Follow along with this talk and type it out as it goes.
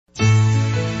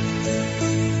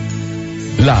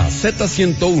La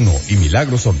Z101 y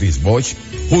Milagros Ortiz Bosch,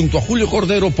 junto a Julio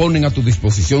Cordero, ponen a tu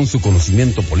disposición su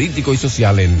conocimiento político y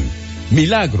social en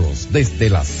Milagros desde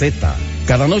la Z,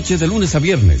 cada noche de lunes a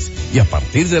viernes y a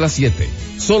partir de las 7,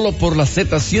 solo por la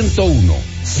Z101,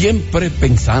 siempre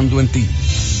pensando en ti.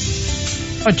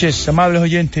 Buenas noches, amables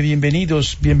oyentes,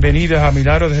 bienvenidas a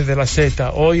Milagros desde la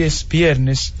Z. Hoy es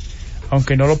viernes,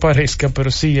 aunque no lo parezca, pero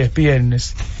sí es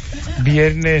viernes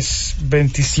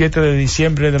 27 de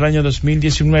diciembre del año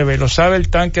 2019. Lo sabe el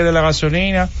tanque de la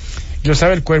gasolina y lo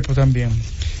sabe el cuerpo también.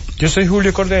 Yo soy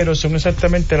Julio Cordero, son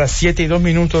exactamente las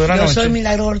 7:02 de la noche. Yo soy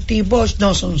Milagros Ortiz Bosch,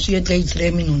 no, son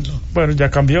 7:03. Bueno, ya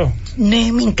cambió. Me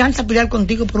encanta pelear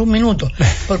contigo por un minuto,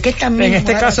 porque es también... En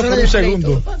este caso por un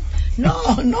segundo. No,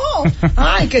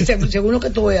 ay, que según lo que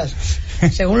tú veas.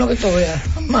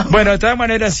 Bueno, de todas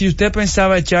maneras, si usted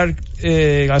pensaba echar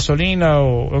gasolina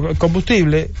o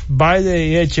combustible, vaya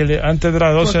y échele antes de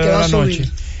las 12 de la noche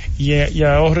y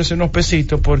ahórrese unos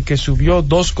pesitos, porque subió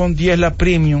 2,10 la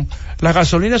premium. Las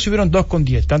gasolinas subieron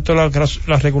 2,10, tanto la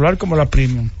regular como la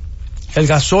premium. El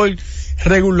gasoil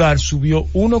regular subió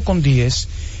 1,10,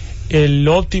 el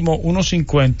óptimo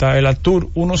 1,50, el Atur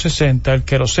 1,60, el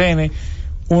querosene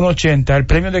 1.80, el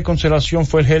premio de consolación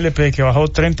fue el GLP, que bajó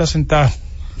 30 centavos.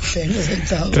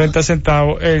 30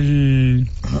 centavos.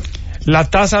 La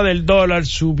tasa del dólar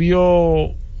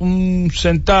subió 1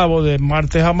 centavo de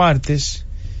martes a martes,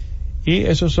 y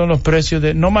esos son los precios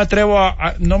de... No me atrevo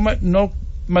a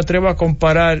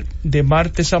comparar de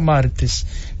martes a martes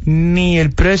ni el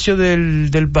precio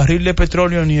del barril de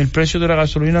petróleo ni el precio de la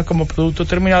gasolina como producto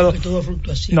terminado. Todo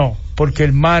fruto así. No, porque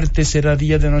el martes era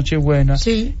día de Nochebuena,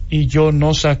 sí, y yo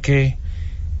no saqué,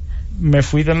 me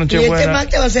fui de Nochebuena. Y este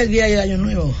martes va a ser el día de Año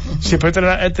Nuevo. Sí,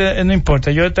 pero este no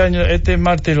importa, yo este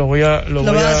martes lo voy a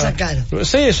sacar.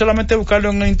 Sí, solamente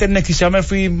buscarlo en internet. Quizá me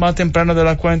fui más temprano de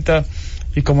la cuenta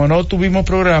y como no tuvimos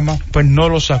programa, pues no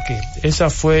lo saqué. Esa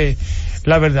fue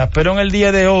la verdad. Pero en el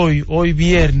día de hoy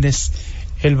viernes,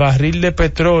 el barril de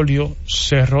petróleo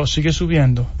sigue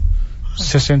subiendo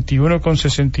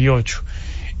 61,68,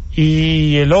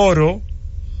 y el oro,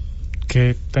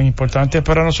 que tan importante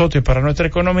para nosotros y para nuestra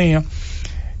economía,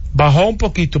 bajó un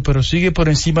poquito, pero sigue por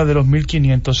encima de los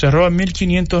 1.500, cerró a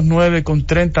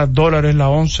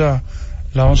 $1.509.30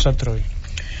 la onza Troy.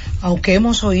 Aunque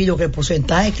hemos oído que el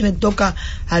porcentaje que le toca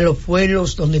a los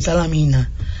pueblos donde está la mina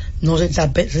no se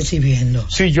está recibiendo.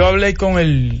 Sí, yo hablé con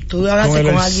el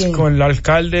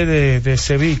alcalde de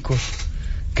Cebico,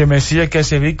 que me decía que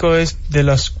Cebico es de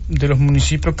los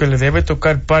municipios que le debe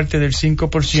tocar parte del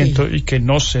 5%, sí, y que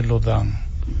no se lo dan.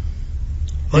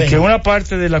 Bueno. Y que una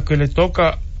parte de la que le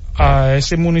toca a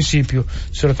ese municipio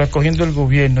se lo está cogiendo el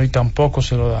gobierno y tampoco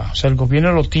se lo da. O sea, el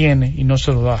gobierno lo tiene y no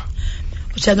se lo da.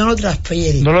 O sea, no lo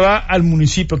transfiere. No lo da al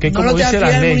municipio, que es como dice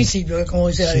la ley. Municipio, que como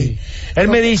dice la ley. Él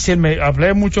me dice,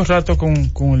 hablé mucho rato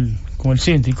con el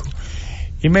síndico,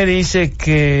 y me dice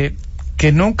que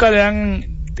nunca le han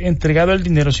entregado el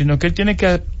dinero, sino que él tiene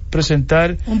que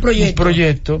presentar un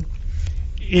proyecto,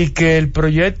 y que el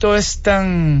proyecto es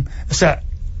tan... O sea,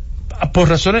 por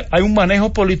razones... Hay un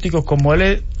manejo político, como él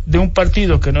es de un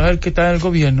partido que no es el que está en el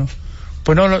gobierno,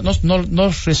 pues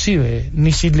no recibe,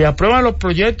 ni si le aprueban los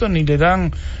proyectos ni le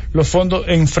dan los fondos,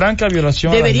 en franca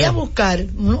violación. Debería buscar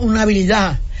una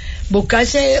habilidad,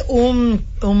 buscarse un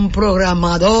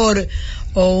programador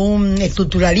o un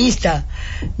estructuralista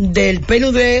del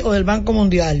PNUD o del Banco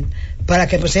Mundial para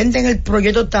que presenten el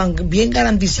proyecto tan bien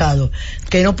garantizado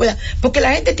que no pueda, porque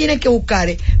la gente tiene que buscar,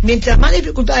 mientras más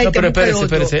dificultades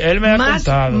él me ha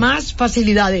contado más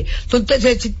facilidades.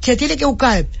 Entonces se tiene que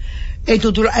buscar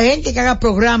gente que haga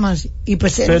programas y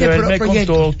presente proyectos. Pero él me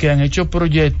contó que han hecho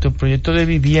proyectos de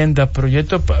vivienda,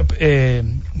 proyectos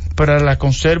para la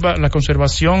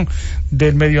conservación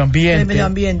del medio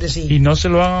ambiente. Sí. Y no se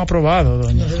lo han aprobado,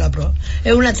 doña. No se lo aprobado.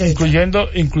 Es una treta.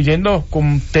 Incluyendo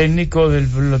con técnicos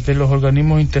de los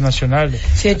organismos internacionales.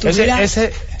 Si estuvieran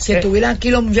aquí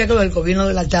los muchachos del gobierno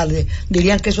de la tarde,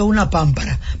 dirían que eso es una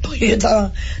pámpara, porque ellos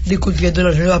estaban discutiendo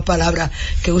las nuevas palabras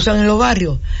que usan en los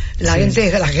barrios la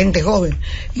gente joven,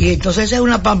 y entonces es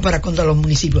una pámpara contra los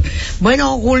municipios.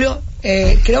 Bueno, Julio,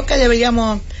 creo que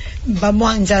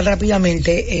vamos a entrar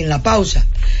rápidamente en la pausa,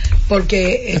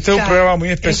 porque este es un programa muy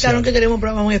especial. Esta noche tenemos un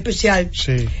programa muy especial,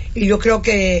 sí, y yo creo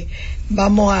que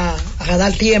vamos a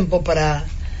ganar tiempo para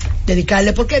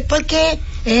dedicarle, porque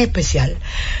es especial.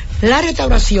 La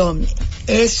restauración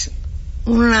es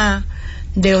una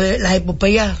de las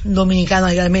epopeyas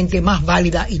dominicanas realmente más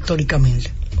válidas históricamente.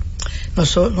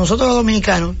 Nosotros los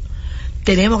dominicanos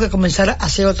tenemos que comenzar a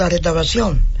hacer otra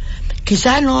restauración,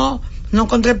 quizás no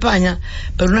contra España,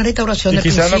 pero una restauración de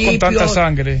principios. Y quizás no con tanta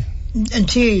sangre.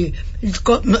 Sí,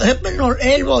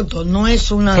 el voto no es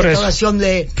una restauración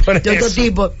de otro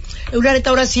tipo, es una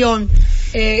restauración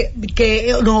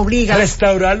que nos obliga a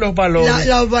restaurar los valores,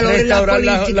 restaurar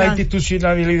la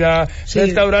institucionalidad,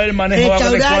 restaurar el manejo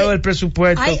adecuado del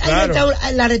presupuesto.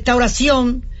 La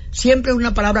restauración siempre es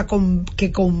una palabra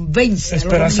que convence a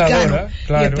los dominicanos,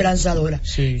 y esperanzadora.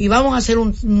 Sí. Y vamos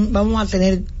a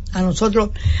tener a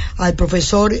nosotros al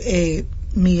profesor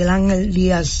Miguel Ángel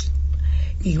Díaz,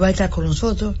 y va a estar con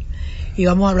nosotros, y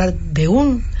vamos a hablar de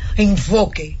un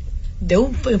enfoque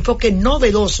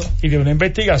novedoso y de una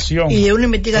investigación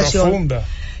profunda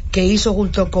que hizo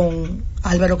junto con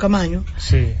Álvaro Camaño,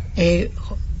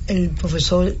 el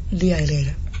profesor Díaz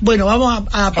Herrera. Bueno, vamos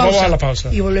a la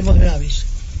pausa y volvemos de una vez.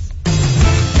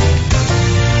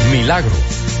 Milagros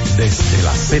desde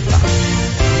la Z.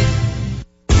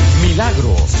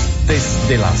 Milagros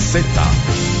desde la Z.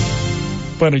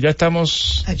 Bueno, ya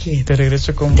estamos aquí de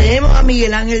regreso con... Tenemos a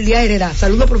Miguel Ángel Díaz Herrera.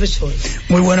 Saludos, profesor.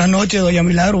 Muy buenas noches, doña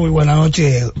Milagro. Muy buenas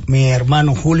noches, mi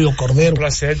hermano Julio Cordero. Un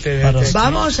placer.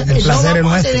 Vamos a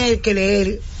tener que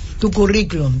leer tu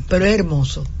currículum, pero es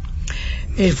hermoso.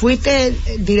 Fuiste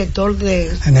director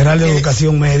general de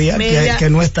educación media que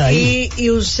no está ahí. Y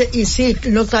sí,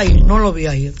 no está ahí, no lo vi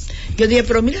ahí. Yo dije,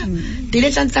 pero mira,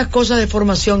 tiene tantas cosas de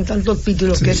formación, tantos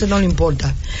títulos, que eso no le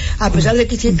importa. A pesar de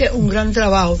que hiciste un gran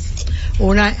trabajo,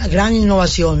 una gran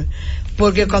innovación,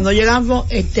 porque cuando llegamos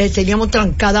teníamos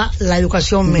trancada la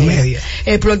educación media.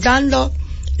 Explotando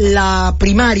la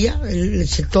primaria, el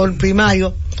sector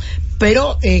primario,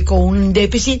 pero con un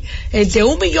déficit entre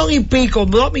 1 millón y pico,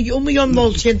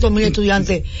 1.200.000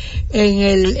 estudiantes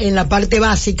en la parte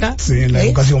básica. Sí, en la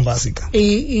educación básica.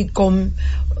 Y con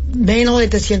menos de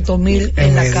 300.000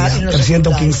 en la casa.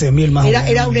 315.000 más.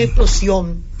 Era una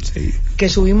explosión. Sí. Que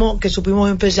supimos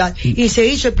empezar, y se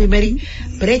hizo el primer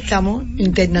préstamo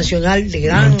internacional de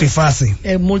gran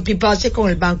multifase con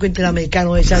el Banco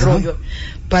Interamericano de Desarrollo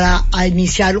para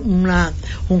iniciar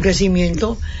un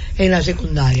crecimiento en la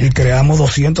secundaria. Y creamos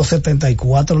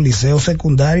 274 liceos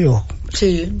secundarios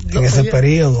en ese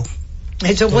periodo.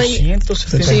 Eso fue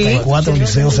 274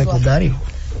 liceos secundarios.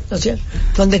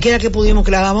 Donde quiera que pudimos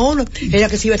que le hagamos uno, era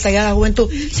que se iba a estallar la juventud.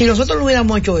 Si nosotros no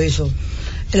hubiéramos hecho eso,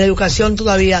 la educación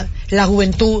todavía, la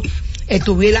juventud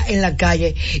estuviera en la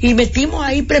calle, y metimos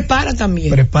ahí Prepara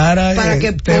también, para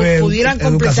que pudieran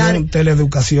completar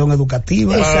teleeducación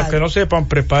educativa. Para que no sepan,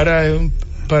 Prepara es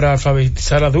para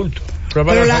alfabetizar adultos,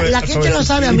 pero la gente lo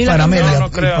sabe. A mí para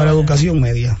educación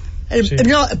media.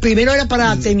 No, primero era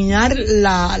para terminar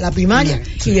la primaria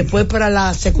y después para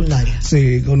la secundaria.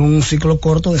 Sí, con un ciclo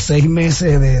corto de 6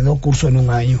 meses de 2 cursos en un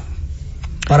año.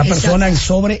 Para personas en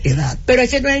sobre edad. Pero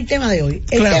ese no es el tema de hoy.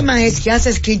 El tema es que has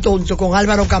escrito junto con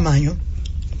Álvaro Camaño,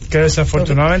 que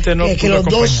desafortunadamente no pudo que los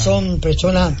dos son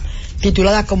personas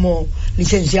tituladas como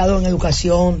licenciados en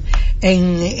educación,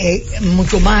 en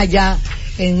mucho más allá,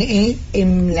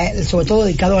 sobre todo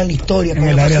dedicados a la historia. En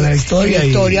el área de la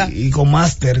historia y con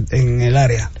máster en el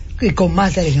área. Y con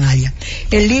máster en el área.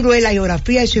 El libro es La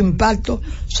geografía y su impacto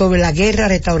sobre la guerra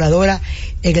restauradora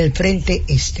en el frente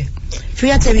este.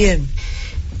 Fíjate bien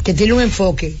que tiene un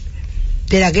enfoque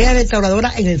de la guerra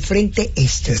restauradora en el frente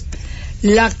este.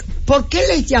 ¿Por qué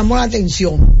les llamó la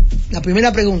atención? La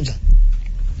primera pregunta,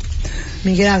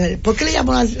 Miguel Ángel, ¿por qué le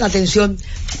llamó la atención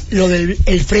lo del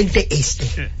frente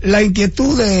este? La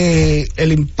inquietud de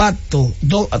el impacto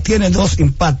tiene 2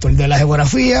 impactos, el de la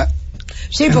geografía,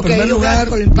 en primer lugar,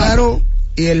 claro,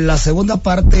 y en la segunda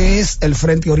parte es el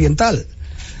frente oriental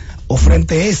o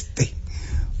frente este,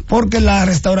 porque la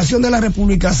restauración de la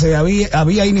República se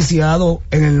había iniciado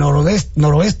en el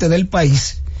noroeste del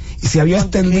país y se había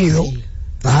extendido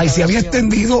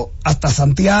hasta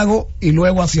Santiago y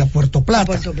luego hacia Puerto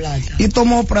Plata. Y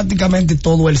tomó prácticamente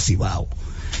todo el Cibao.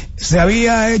 Se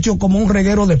había hecho como un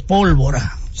reguero de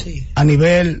pólvora a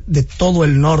nivel de todo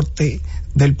el norte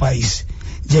del país,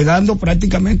 llegando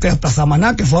prácticamente hasta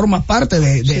Samaná, que forma parte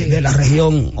de la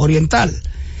región oriental.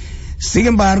 Sin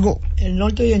embargo, el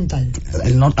norte oriental.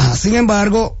 Sin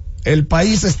embargo, el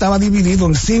país estaba dividido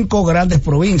en 5 grandes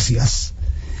provincias: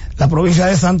 la provincia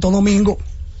de Santo Domingo,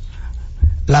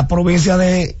 la provincia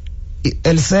de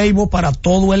El Ceibo para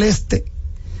todo el este,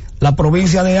 la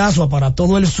provincia de Azua para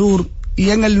todo el sur, y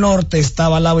en el norte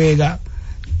estaba La Vega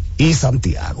y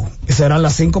Santiago. Esas eran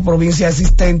las 5 provincias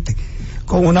existentes,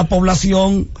 con una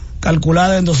población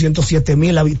calculada en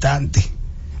 207.000 habitantes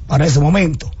para ese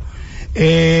momento.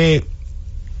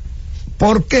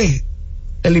 ¿Por qué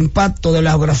el impacto de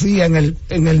la geografía en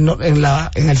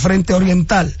el frente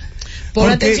oriental? Pon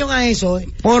atención a eso.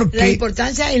 Porque la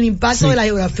importancia, el impacto de la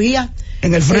geografía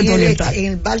en el frente oriental.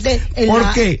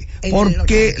 ¿Por qué?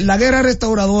 Porque la guerra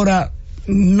restauradora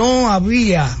no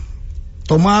había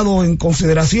tomado en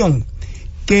consideración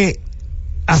que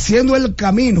haciendo el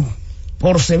camino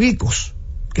por Cebicos,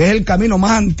 que es el camino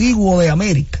más antiguo de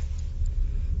América,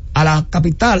 a la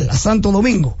capital, a Santo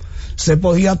Domingo, se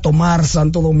podía tomar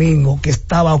Santo Domingo, que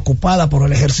estaba ocupada por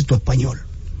el ejército español.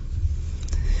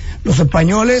 Los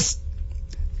españoles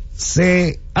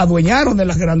se adueñaron de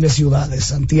las grandes ciudades,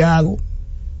 Santiago,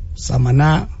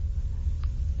 Samaná,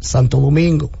 Santo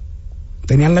Domingo,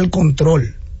 tenían el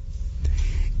control.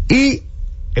 Y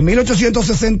en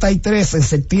 1863, en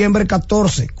septiembre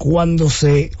 14, cuando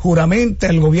se juramenta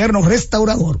el gobierno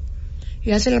restaurador,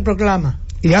 y hace la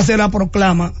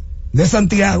proclama de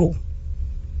Santiago,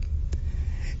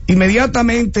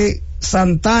 inmediatamente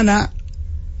Santana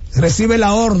recibe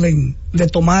la orden de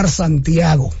tomar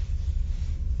Santiago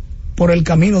por el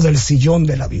camino del Sillón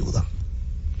de la Viuda.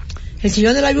 El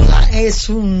Sillón de la Viuda es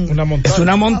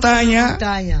una montaña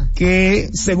que,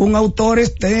 según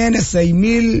autores, tiene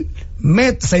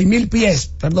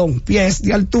 6.000 pies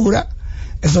de altura.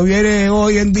 Eso viene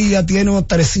hoy en día, tiene unos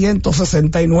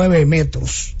 369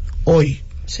 metros hoy,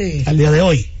 sí, al día de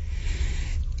hoy.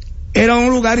 Era un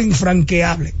lugar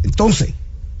infranqueable. Entonces,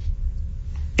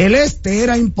 el este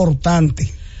era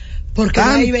importante. Porque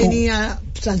ahí venía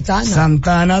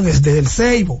Santana desde el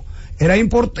Ceibo. Era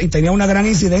importante y tenía una gran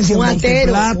incidencia en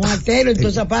Monteplata. Un atero en toda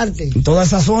esa parte. En toda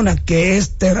esa zona que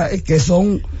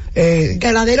son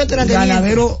ganaderos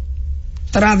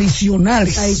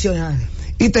tradicionales.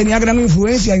 Y tenía gran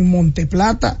influencia en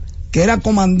Monteplata, que era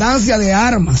comandancia de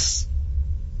armas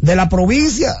de la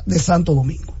provincia de Santo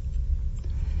Domingo.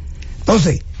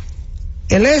 Entonces,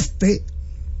 el este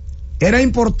era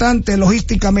importante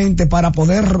logísticamente para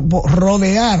poder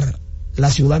rodear la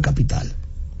ciudad capital.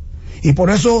 Y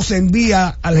por eso se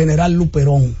envía al general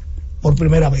Luperón por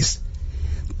primera vez.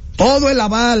 Todo el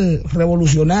aval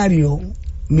revolucionario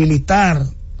militar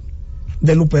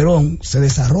de Luperón se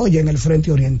desarrolla en el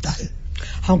frente oriental.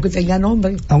 Aunque tenga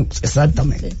nombre.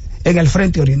 Exactamente, sí. En el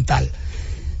frente oriental.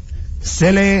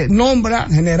 Se le nombra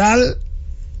general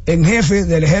en jefe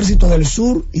del ejército del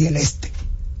sur y el este.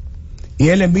 Y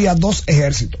él envía 2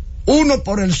 ejércitos. Uno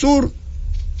por el sur,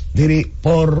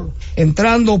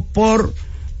 entrando por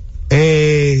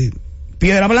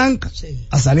Piedra Blanca, sí,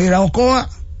 a salir a Ocoa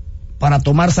para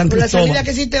tomar San Cristóbal. ¿Por la salida que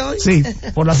existe hoy? Sí,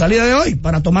 por la salida de hoy,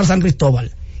 para tomar San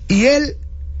Cristóbal. Y él,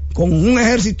 con un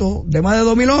ejército de más de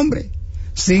 2.000 hombres,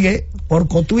 sigue por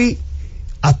Cotuí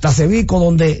hasta Cebico,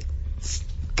 donde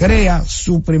crea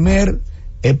su primer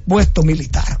puesto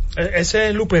militar. Ese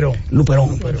es Luperón.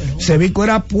 Cebico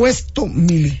era puesto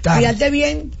militar. Fíjate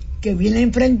bien que viene a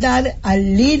enfrentar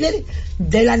al líder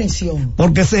de la nación.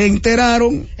 Porque se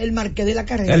enteraron. El Marqués de la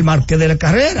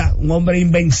Carrera. Un hombre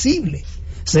invencible.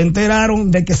 Se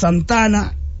enteraron de que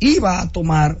Santana iba a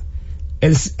tomar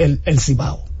el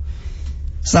Cibao.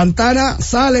 Santana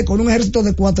sale con un ejército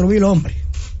de 4.000 hombres,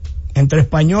 entre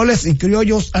españoles y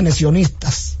criollos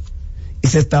anexionistas, y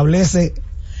se establece.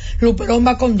 Luperón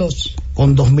va con 2.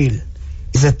 Con 2.000.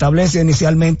 Y se establece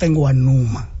inicialmente en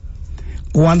Guanuma.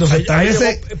 Cuando se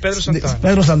establece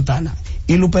Pedro Santana.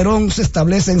 Y Luperón se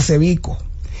establece en Cebico.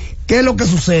 ¿Qué es lo que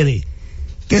sucede?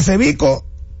 Que Cebicos.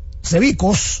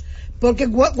 Porque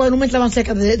Guanuma está más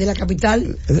cerca de la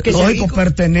capital. Que lógico,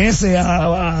 pertenece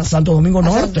a Santo Domingo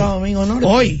Norte.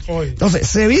 Hoy. Entonces,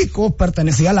 Cebico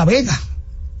pertenecía a La Vega.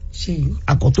 Sí.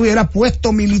 A Cotuí era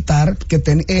puesto militar, que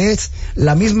es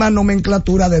la misma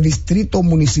nomenclatura de distrito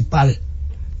municipal.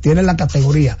 Tiene la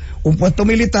categoría. Un puesto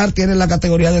militar tiene la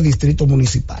categoría de distrito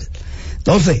municipal.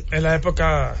 Entonces, en la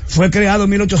época fue creado en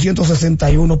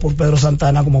 1861 por Pedro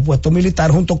Santana como puesto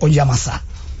militar junto con Yamasá.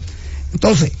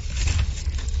 Entonces,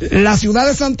 la ciudad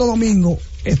de Santo Domingo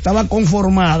estaba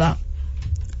conformada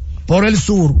por el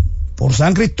sur, por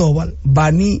San Cristóbal,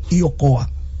 Baní y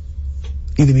Ocoa,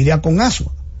 y dividía con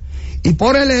Asua. Y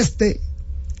por el este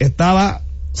estaba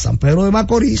San Pedro de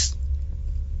Macorís,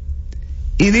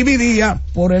 y dividía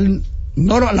por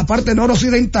la parte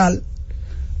noroccidental,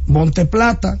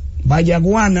 Monteplata,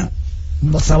 Vallaguana,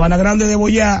 Sabana Grande de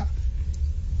Boyá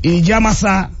y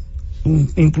Yamasá,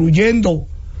 incluyendo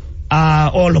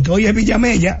lo que hoy es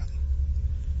Villamella,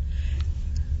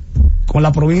 con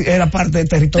la provincia, era parte del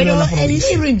territorio de la provincia.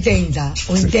 Pero el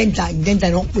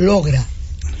libro logra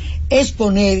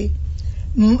exponer,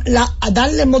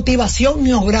 darle motivación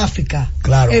geográfica,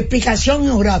 claro, explicación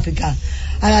geográfica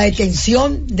a la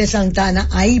detención de Santana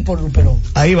ahí por Luperón.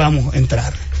 Ahí vamos a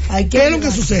entrar. ¿Qué es lo que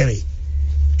sucede?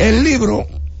 El libro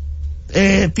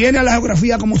tiene a la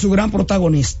geografía como su gran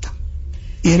protagonista.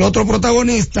 Y el otro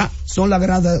protagonista son las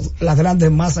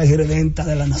grandes masas irredentas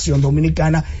de la nación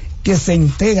dominicana que se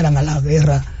integran a la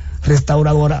guerra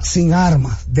restauradora sin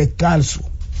armas, descalzo,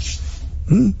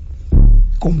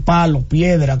 con palo,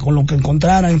 piedra, con lo que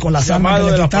encontraran, con las armas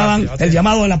que le quitaban, el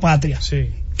llamado de la patria. Sí.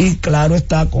 Y claro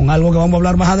está, con algo que vamos a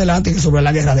hablar más adelante, que es sobre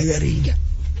la guerra de guerrilla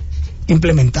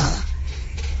implementada.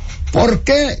 ¿Por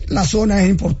qué la zona es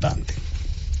importante?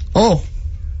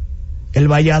 El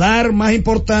valladar más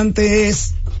importante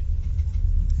es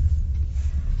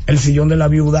el Sillón de la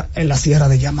Viuda en la Sierra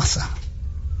de Yamasá.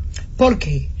 ¿Por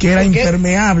qué? Que era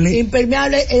impermeable.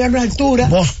 Impermeable, era una altura.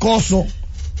 Boscoso.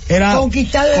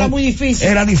 Conquistar era muy difícil.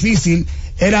 Era difícil.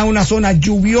 Era una zona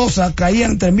lluviosa. Caía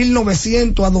entre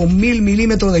 1900 a 2000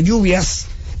 milímetros de lluvias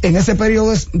en ese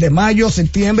periodo de mayo,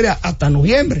 septiembre hasta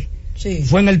noviembre. Sí.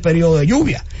 Fue en el periodo de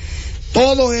lluvia.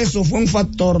 Todo eso fue un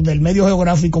factor del medio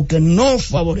geográfico que nos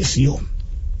favoreció.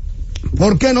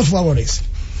 ¿Por qué nos favorece?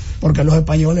 Porque los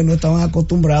españoles no estaban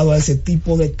acostumbrados a ese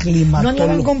tipo de climatología. No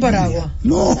andaban con paraguas.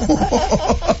 No,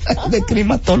 de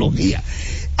climatología.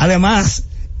 Además,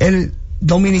 el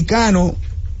dominicano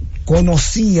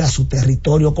conocía su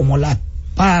territorio como las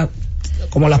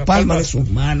palmas de sus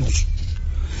manos.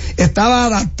 Estaba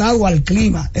adaptado al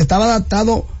clima, estaba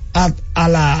adaptado a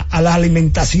la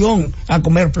alimentación, a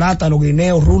comer plátano,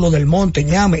 guineo, rulo del monte,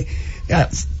 ñame,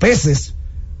 peces,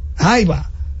 jaiba.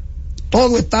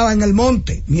 Todo estaba en el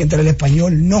monte, mientras el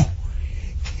español no.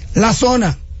 La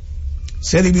zona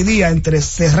se dividía entre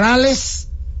cerrales,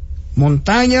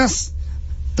 montañas,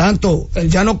 tanto el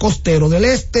llano costero del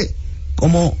este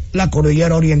como la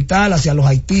cordillera oriental hacia los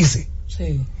Haitises.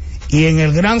 Sí. Y en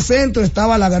el gran centro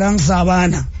estaba la gran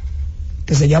sabana,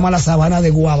 que se llama la sabana de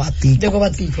Guabatico. De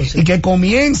Guabatico, sí. Y que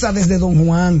comienza desde Don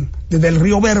Juan, desde el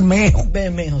río Bermejo.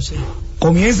 Bermejo, sí.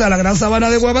 Comienza la gran sabana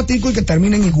de Guabatico y que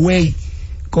termina en Higüey,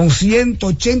 con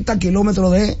 180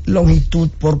 kilómetros de longitud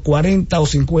por 40 o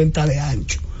 50 de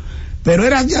ancho. Pero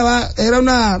era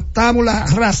una tabla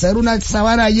rasa, era una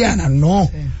sabana llana, no.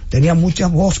 Sí. Tenía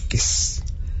muchos bosques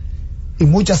y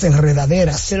muchas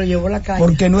enredaderas. Se lo llevó la calle.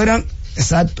 Porque no eran,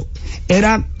 exacto,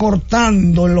 era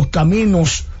cortando en los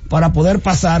caminos para poder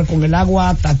pasar con el agua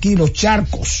hasta aquí, los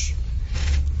charcos.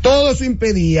 Todo eso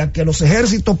impedía que los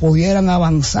ejércitos pudieran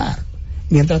avanzar.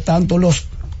 Mientras tanto, los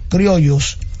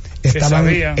criollos estaban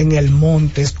en el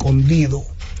monte escondido,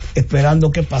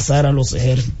 esperando que pasaran los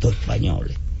ejércitos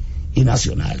españoles y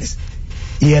nacionales.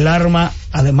 Y el arma,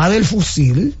 además del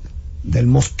fusil, del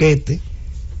mosquete,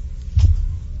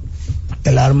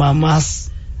 el arma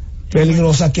más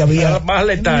peligrosa que había, la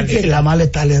más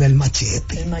letal era el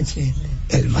machete.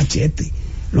 El machete.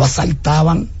 Lo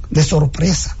asaltaban de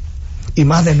sorpresa, y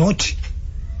más de noche,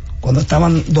 cuando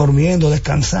estaban durmiendo,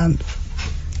 descansando,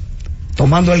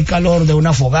 tomando el calor de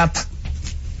una fogata.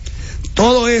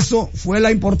 Todo eso fue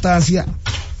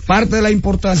parte de la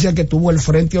importancia que tuvo el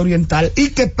Frente Oriental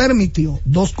y que permitió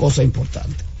dos cosas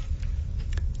importantes.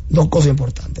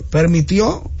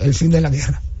 Permitió el fin de la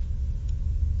guerra,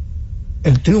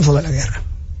 el triunfo de la guerra.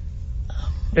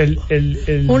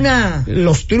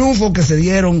 Los triunfos que se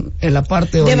dieron en la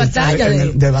parte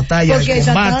oriental, de batalla, porque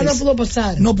Santana no pudo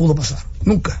pasar. No pudo pasar,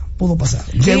 nunca pudo pasar.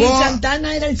 Y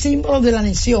Santana era el símbolo de la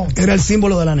nación. Era el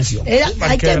símbolo de la nación.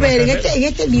 Hay que ver, en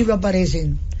este libro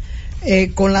aparecen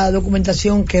con la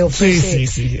documentación que ofrece.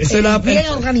 Sí. Bien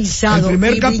organizado, el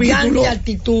primer capítulo, brillante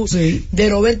actitud de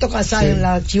Roberto Casal en el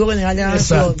Archivo General de la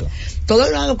Nación. Toda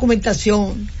una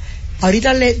documentación.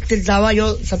 Ahorita trataba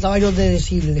yo de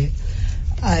decirle,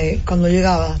 cuando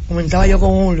llegaba, comentaba yo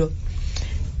con Julio,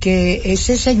 que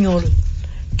ese señor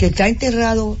que está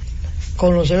enterrado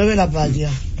con los héroes de la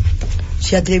patria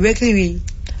se atrevió a escribir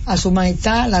a su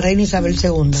majestad la reina Isabel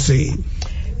II. Sí.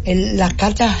 Las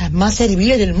cartas más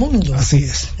serviles del mundo. Así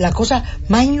es. Las cosas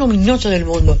más ignominiosas del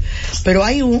mundo. Pero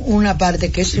hay una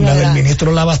parte que es una del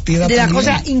ministro Labastida de las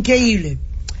cosas increíbles.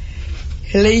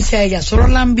 Él le dice a ella: solo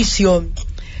la ambición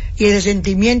y el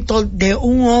resentimiento de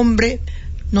un hombre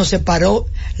nos separó.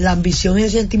 La ambición y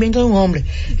el sentimiento de un hombre.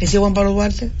 ¿Ese es Juan Pablo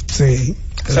Duarte? Sí.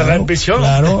 Claro, o sea, la ambición de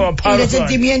Juan Pablo y el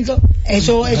sentimiento,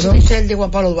 eso es el de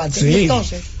Juan Pablo Duarte. Sí. Y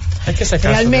entonces, hay que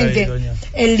realmente, de ahí,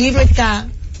 el libro está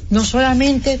no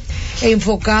solamente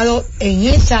enfocado en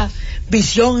esa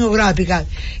visión geográfica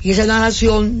y esa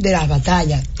narración de las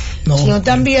batallas, sino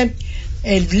también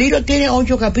el libro tiene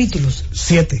 8 capítulos.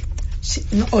 7.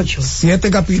 8.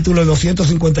 7 capítulos,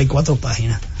 254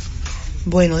 páginas.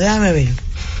 Bueno, déjame ver.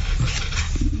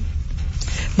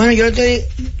 Bueno, yo le estoy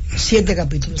 7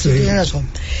 capítulos, sí. Tiene razón.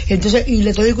 Entonces, y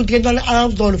le estoy discutiendo al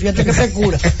autor, fíjate que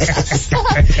procura.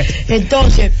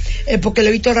 Entonces, porque lo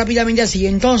he visto rápidamente así.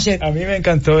 Entonces, a mí me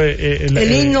encantó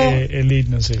el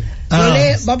himno, sí.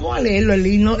 Vamos a leerlo, el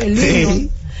himno. Sí.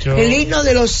 El himno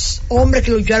de los hombres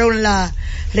que lucharon en la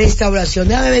restauración.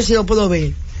 Déjame ver si lo puedo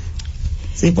ver.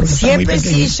 Sí, porque siempre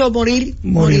se hizo morir,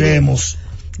 moriremos.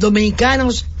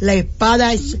 Dominicanos, la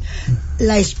espada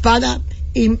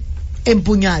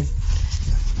empuñar.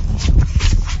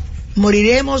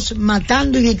 Moriremos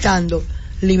matando y gritando.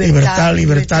 Libertad,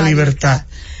 libertad, libertad.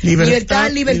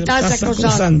 Libertad, libertad,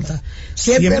 sacrosanta.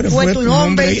 Siempre fue tu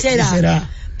nombre y será.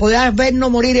 Podrás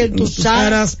vernos morir en tus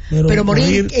aras, pero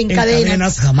morir en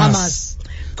cadenas jamás.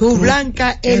 Cruz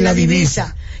blanca es la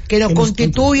divisa que nos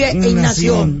constituye en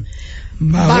nación.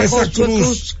 Bajo su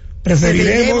cruz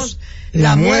preferiremos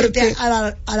la muerte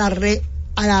a la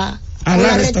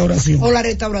restauración. O la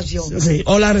restauración. Sí,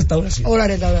 o la restauración. O la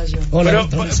restauración. Pero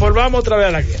volvamos otra vez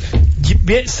a la guerra.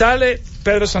 Sale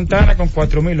Pedro Santana con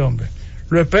 4.000 hombres.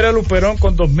 Lo espera Luperón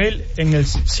con 2.000 en el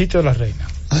sitio de la Reina.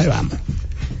 Ahí vamos.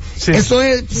 Sí. Eso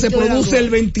se produce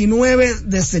el 29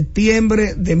 de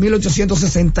septiembre de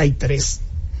 1863.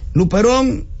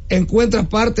 Luperón encuentra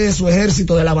parte de su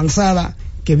ejército de la avanzada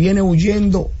que viene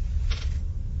huyendo.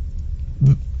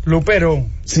 Luperón.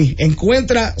 Sí,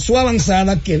 encuentra su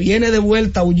avanzada que viene de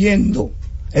vuelta huyendo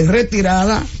en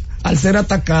retirada al ser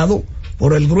atacado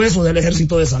por el grueso del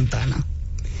ejército de Santana.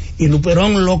 Y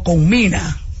Luperón lo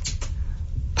conmina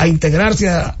a integrarse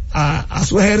a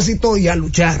su ejército y a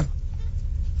luchar.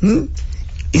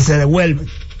 Y se devuelve.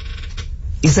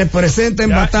 Y se presenta en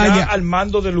batalla. Ya al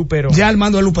mando de Luperón. Ya al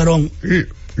mando de Luperón.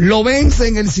 Lo vence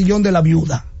en el sillón de la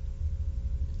viuda.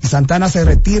 Y Santana se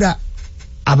retira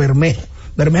a Bermejo.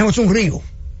 Bermejo es un río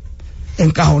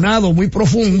encajonado, muy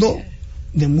profundo,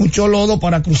 de mucho lodo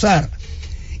para cruzar.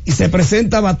 Y se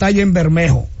presenta batalla en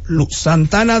Bermejo.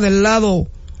 Santana del lado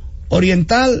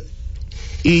oriental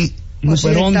y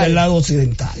Luperón del lado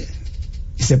occidental.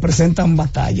 Y se presentan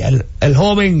batalla. El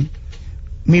joven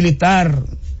militar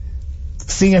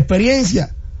sin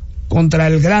experiencia contra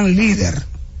el gran líder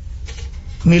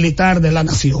militar de la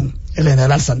nación, el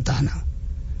general Santana.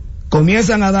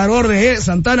 Comienzan a dar órdenes.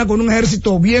 Santana con un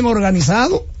ejército bien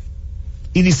organizado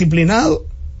y disciplinado.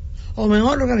 O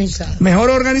mejor organizado.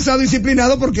 Mejor organizado y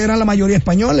disciplinado porque eran la mayoría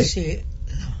españoles. Sí.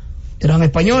 Eran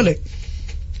españoles.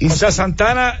 O sea,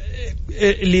 Santana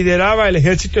lideraba el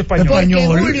ejército español. Porque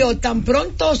Julio, tan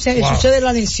pronto sucede la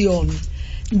anexión,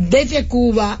 desde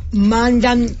Cuba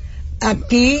mandan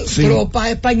aquí tropas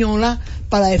españolas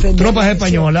para defender. Tropas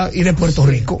españolas y de Puerto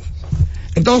Rico.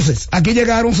 Entonces, aquí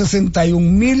llegaron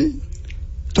 61.000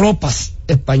 tropas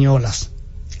españolas.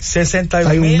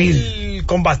 61.000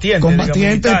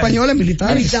 combatientes españoles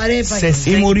militares.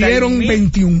 Y murieron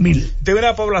 21.000. ¿De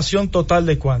una población total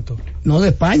de cuánto? No, de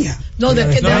España. No,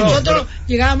 nosotros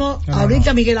llegamos,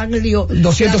 ahorita Miguel Ángel dijo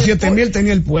 207.000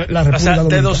 tenía la República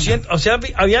Dominicana.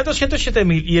 Había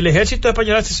 207.000 y el ejército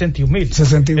español era 61.000.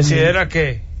 61.000. Es decir,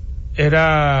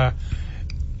 era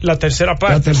la tercera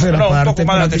parte. La tercera parte. Un poco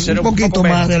más de la tercera, un poquito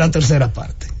más de la tercera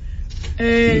parte.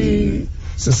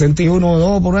 61,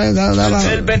 no, por ahí. El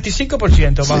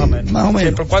 25% más o menos. Más o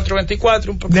menos. Por 4.24,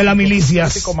 un poquito. De las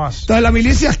milicias. Un poco más. Entonces, las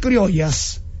milicias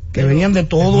criollas, que venían de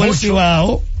todo el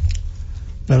Cibao,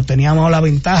 pero teníamos la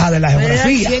ventaja de la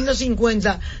geografía. Eran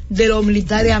 150 de los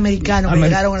militares americanos que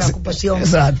llegaron a la ocupación.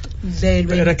 Exacto.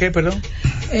 ¿Era qué, perdón?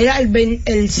 Era el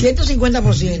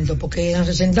 150%, porque eran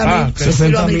 60.000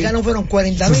 y los americanos fueron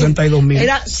 40.000. 62.000.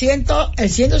 Era el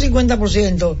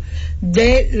 150%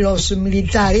 de los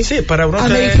militares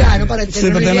americanos, para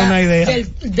tener una idea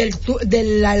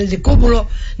del cúmulo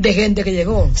de gente que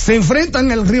llegó. Se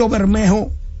enfrentan en el río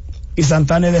Bermejo y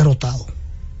Santana es derrotado.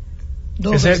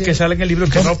 Es el que sale en el libro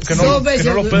que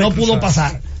no pudo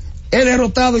pasar. Es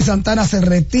derrotado y Santana se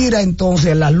retira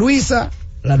entonces Las Luisas,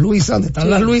 donde están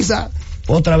Las Luisas,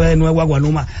 otra vez de nuevo a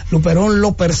Guanuma. Luperón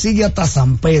lo persigue hasta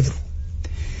San Pedro.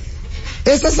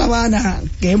 Esa sabana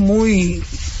que es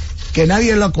que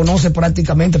nadie la conoce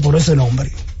prácticamente por ese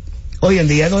nombre. Hoy en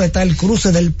día es donde está el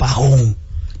cruce del Pajón.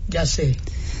 Ya sé.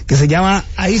 Que se llama,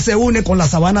 ahí se une con la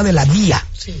sabana de la Guía.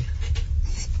 Sí.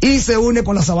 Y se une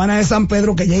con la sabana de San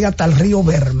Pedro que llega hasta el río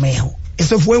Bermejo.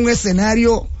 Eso fue un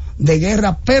escenario de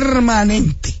guerra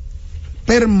permanente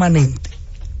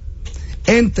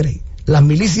entre las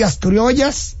milicias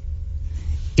criollas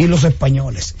y los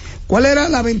españoles. ¿Cuál era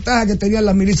la ventaja que tenían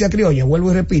las milicias criollas?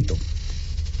 Vuelvo y repito,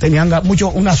 tenían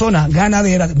una zona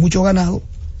ganadera de mucho ganado,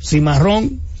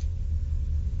 cimarrón,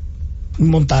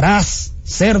 montaraz,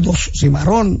 cerdos,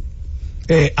 cimarrón,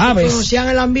 aves. Conocían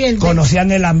el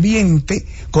ambiente,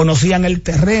 conocían el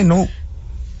terreno.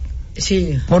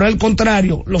 Sí. Por el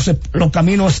contrario, los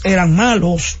caminos eran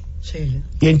malos, sí,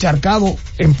 y encharcados,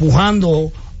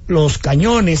 empujando los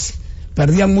cañones,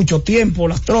 perdían mucho tiempo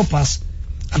las tropas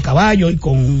a caballo y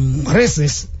con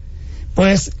reses,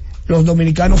 pues los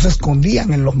dominicanos se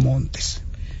escondían en los montes.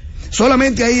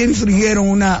 Solamente ahí infligieron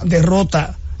una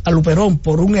derrota a Luperón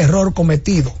por un error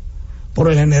cometido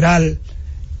por el general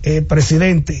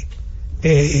presidente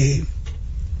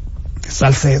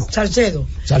Salcedo,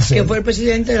 que fue el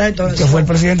presidente de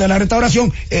la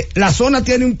restauración. La zona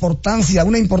tiene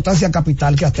una importancia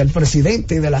capital que hasta el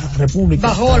presidente de la República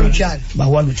bajó a luchar.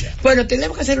 Bueno,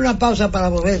 tenemos que hacer una pausa para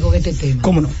volver con este tema.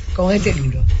 ¿Cómo no? Con este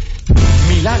libro.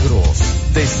 Milagros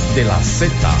desde la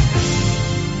Z.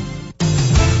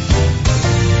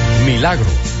 Milagros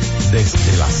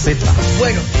desde la Z.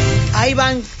 Bueno, ahí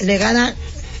van, le gana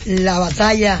la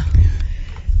batalla,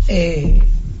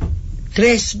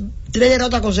 tres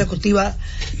derrotas consecutivas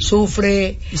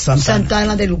sufre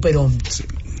Santana de Luperón. Sí.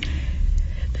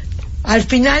 Al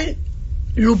final,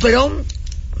 Luperón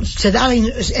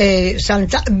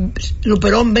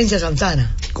Luperón vence a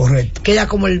Santana. Correcto. Queda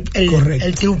como el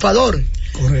triunfador.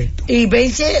 Correcto. Y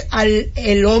vence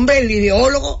el hombre, el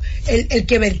ideólogo, el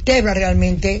que vertebra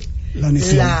realmente la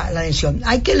nación.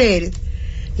 Hay que leer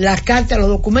las cartas, los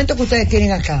documentos que ustedes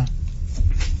tienen acá.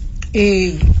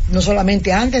 Y no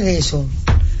solamente antes de eso,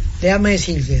 déjame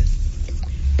decirte,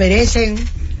 perecen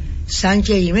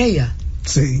Sánchez y Mella.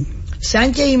 Sí.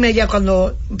 Sánchez y Mella,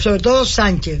 sobre todo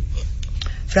Sánchez,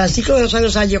 Francisco de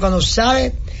Rosario Sánchez, cuando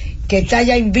sabe que está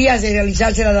ya en vías de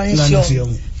realizarse la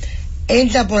nación,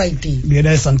 entra por Haití. Viene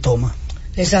de San Tomás.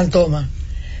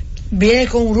 Viene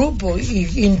con un grupo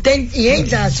y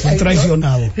entra. Es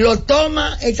traicionado. Lo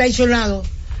toma, es traicionado.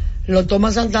 Lo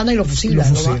toma Santana y lo fusila.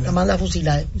 Lo manda a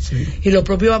fusilar. Sí. Y lo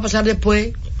propio va a pasar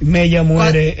después. Mella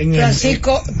muere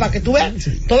Francisco, para que tú veas,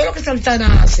 sí, todo lo que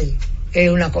Santana hace es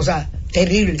una cosa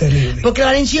terrible. Porque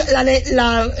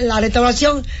la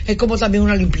restauración es como también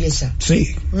una limpieza.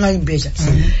 Sí. Una limpieza. Sí.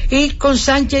 Y con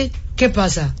Sánchez, ¿qué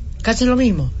pasa? Casi lo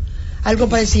mismo. Algo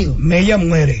parecido. Mella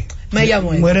muere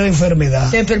de enfermedad.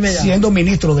 Siendo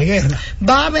ministro de guerra.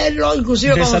 Va a verlo,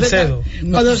 inclusive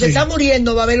cuando se está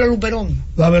muriendo, va a verlo Luperón.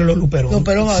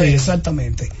 Luperón va a verlo.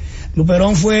 Exactamente.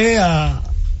 Luperón fue a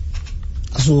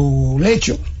su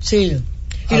lecho. Sí.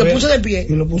 Y lo puso de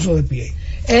pie.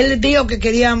 Él dijo que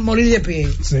quería morir de pie.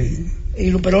 Sí. Y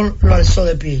Luperón lo alzó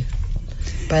de pie.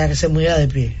 Para que se muriera de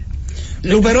pie.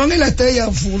 Luperón es la estrella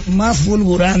más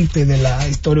fulgurante de la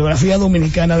historiografía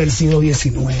dominicana del siglo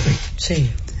XIX. Sí.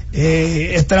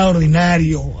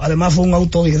 Extraordinario. Además fue un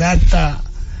autodidacta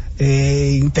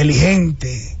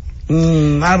inteligente,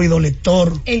 un ávido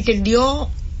lector. Entendió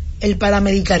el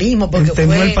paramilitarismo, porque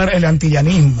entendió el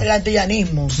antillanismo. El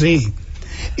antillanismo. Sí.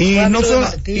 Y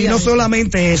no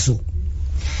solamente eso,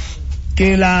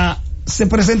 que se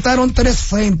presentaron 3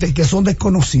 frentes que son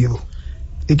desconocidos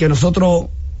y que nosotros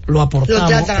lo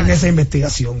aportamos en esa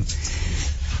investigación.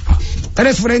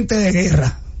 3 frentes de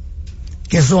guerra,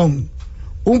 que son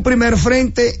un primer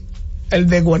frente, el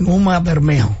de Guanuma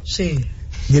Bermejo, sí,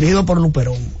 dirigido por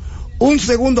Luperón. Un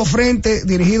segundo frente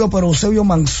dirigido por Eusebio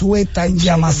Mansueta en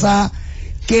Yamasá,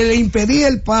 que le impedía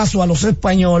el paso a los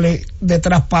españoles de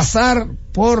traspasar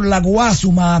por la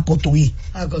Guasuma a Cotuí.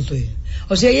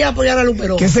 O sea, ir a apoyar a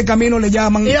Luperón. Que ese camino le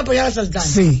llaman... Ir a apoyar a Santana.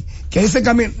 Sí, que ese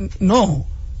camino... No,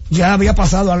 ya había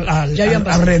pasado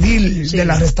al redil, sí, de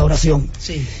la restauración.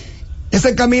 Sí.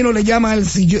 Ese camino le llaman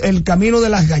el camino de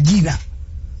las gallinas,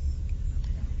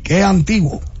 que es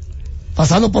antiguo,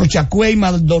 pasando por Chacué y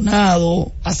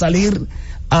Maldonado a salir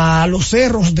a los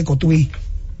cerros de Cotuí,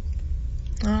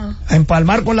 a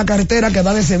empalmar con la carretera que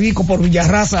va de Cebico por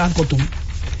Villarraza a Cotuí.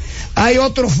 Hay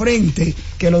otro frente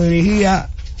que lo dirigía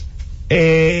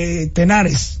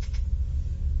Tenares,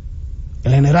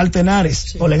 el general Tenares,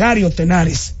 sí, Olegario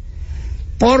Tenares,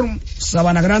 por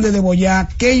Sabana Grande de Boyá,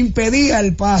 que impedía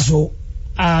el paso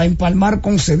a empalmar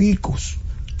con Cebicos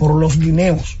por los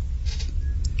guineos.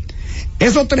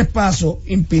 Esos 3 pasos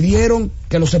impidieron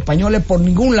que los españoles por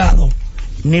ningún lado,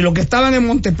 ni los que estaban en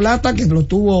Monteplata, que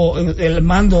el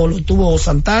mando lo tuvo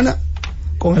Santana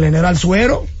con el general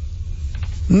Suero,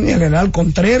 ni el general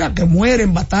Contreras, que muere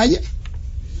en batalla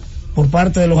por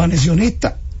parte de los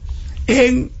anexionistas,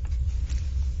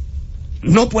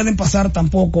 no pueden pasar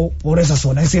tampoco por esa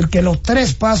zona. Es decir, que los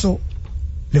 3 pasos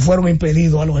le fueron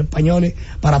impedidos a los españoles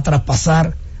para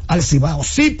traspasar al Cibao.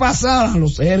 Si pasaban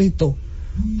los ejércitos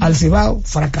al Cibao,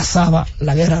 fracasaba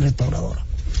la guerra restauradora.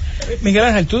 Miguel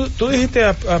Ángel, tú dijiste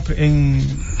a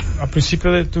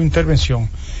principio de tu intervención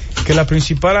que la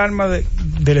principal arma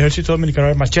del ejército dominicano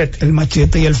era el machete. El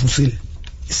machete y el fusil.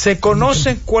 ¿Se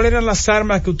conocen cuáles eran las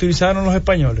armas que utilizaron los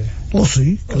españoles? Oh,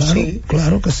 sí, claro, sí.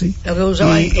 Claro que sí.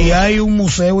 Y hay un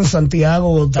museo en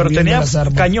Santiago también. Pero tenían de las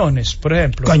armas. Cañones, por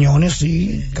ejemplo. Cañones,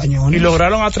 sí, cañones. Y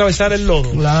lograron atravesar el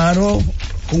lodo. Claro,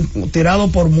 tirado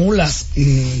por mulas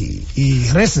y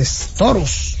reses,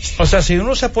 toros. O sea, si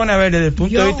uno se pone a ver desde el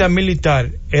punto de vista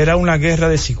militar, era una guerra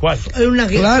desigual. Era una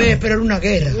guerra, Claro. pero era una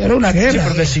guerra. Era una guerra. Sí,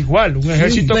 pero desigual. Un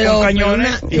ejército con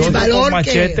cañones y otro con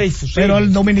machete y fusil. Pero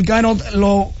el dominicano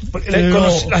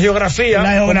la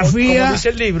geografía, como dice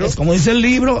el libro. Es como dice el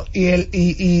libro,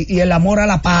 y el amor a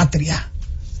la patria.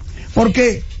 ¿Por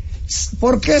qué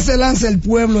se lanza el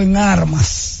pueblo en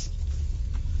armas?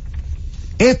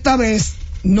 Esta vez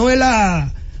no es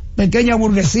la pequeña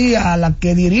burguesía la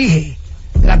que dirige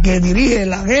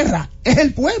la guerra, es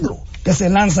el pueblo que se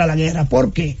lanza a la guerra.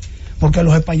 ¿Por qué? Porque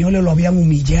los españoles lo habían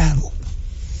humillado.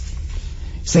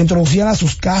 Se introducían a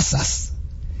sus casas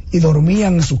y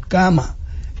dormían en sus camas,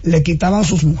 le quitaban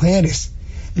sus mujeres,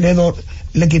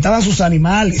 le quitaban sus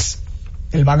animales,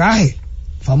 el bagaje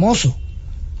famoso,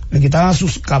 le quitaban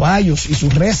sus caballos y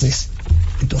sus reses.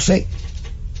 Entonces,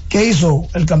 ¿qué hizo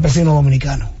el campesino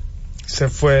dominicano? Se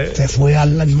fue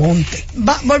al monte.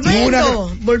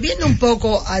 Volviendo un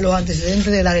poco a los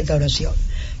antecedentes de la restauración,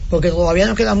 porque todavía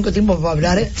nos queda mucho tiempo para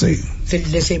hablar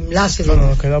del desenlace. No,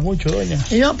 nos queda mucho, doña.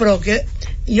 No, pero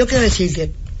yo quiero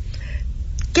decirte,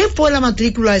 ¿qué fue la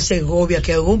matrícula de Segovia,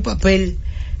 que jugó un papel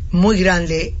muy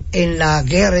grande en la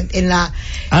guerra, en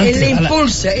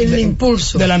el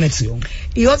impulso de la anexión?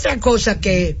 Y otra cosa,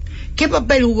 ¿qué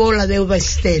papel jugó la deuda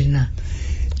externa,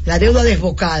 la deuda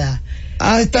desbocada?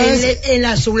 En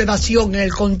la sublevación, en el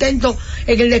descontento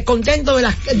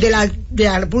de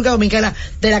la República Dominicana,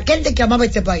 de la gente que amaba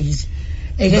este país.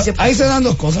 Ahí se dan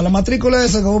dos cosas. La matrícula de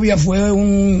Segovia fue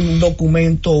un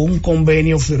documento, un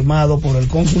convenio firmado por el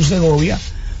cónsul Segovia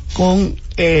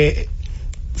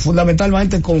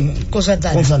fundamentalmente con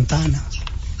Santana,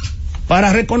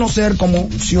 para reconocer como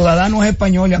ciudadanos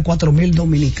españoles a 4.000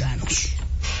 dominicanos.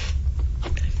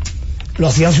 Lo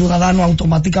hacían ciudadanos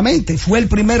automáticamente. Fue el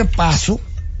primer paso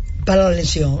para la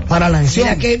elección.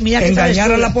 Mira que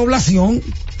engañar a la población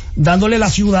dándole la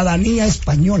ciudadanía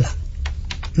española.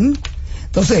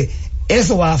 Entonces,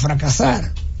 eso va a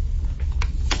fracasar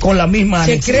con la misma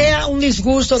anexión. Se crea un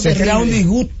disgusto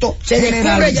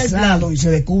generalizado y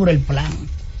se descubre el plan.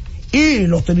 Y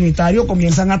los trinitarios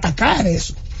comienzan a atacar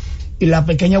eso. Y la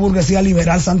pequeña burguesía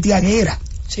liberal santiaguera.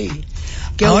 Sí.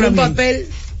 Que ahora un papel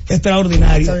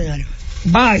extraordinario.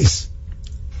 Valls,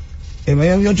 en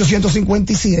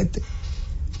 1857,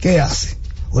 ¿qué hace?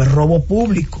 El robo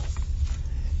público.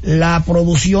 La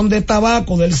producción de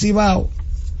tabaco del Cibao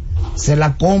se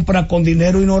la compra con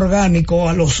dinero inorgánico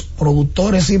a los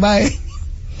productores cibaeños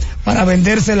para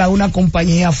vendérsela a una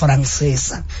compañía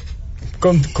francesa.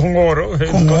 Con oro.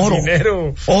 Con oro.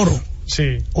 Dinero. Oro.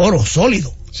 Sí. Oro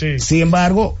sólido. Sí. Sin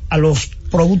embargo, a los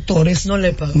productores no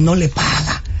le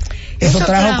paga. Eso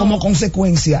trajo como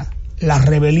consecuencia la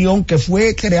rebelión que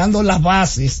fue creando las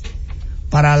bases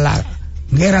para la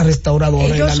guerra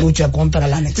restauradora y la lucha contra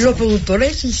la anexión. Los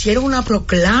productores hicieron una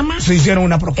proclama.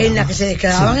 En la que se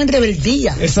declaraban en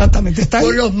rebeldía. Exactamente. Está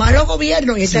por los malos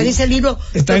gobiernos. Y está en ese libro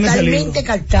totalmente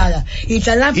cartada. Y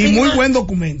muy buen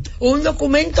documento. Un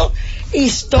documento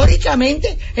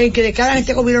históricamente en que declaran: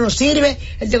 este gobierno no sirve,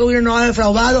 este gobierno nos ha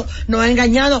defraudado, nos ha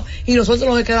engañado, y nosotros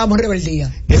nos declaramos en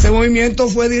rebeldía. Ese movimiento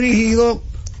fue dirigido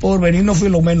por Benigno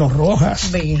Filomeno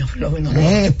Rojas,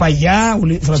 Espaillá,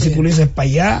 Francisco Ulises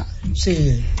Espaillá,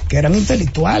 que eran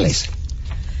intelectuales.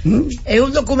 Es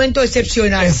un documento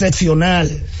excepcional,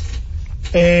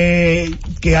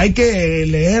 que hay que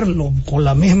leerlo con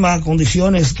las mismas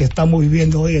condiciones que estamos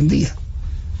viviendo hoy en día.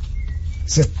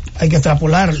 Hay que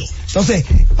extrapolarlo. Entonces,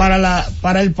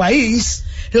 para el país,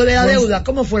 lo de la deuda,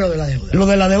 ¿cómo fue lo de la deuda? Lo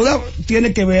de la deuda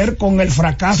tiene que ver con el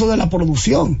fracaso de la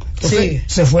producción. Entonces,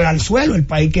 se fue al suelo, el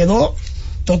país quedó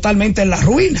totalmente en la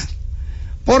ruina.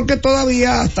 Porque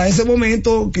todavía hasta ese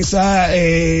momento, quizá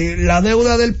la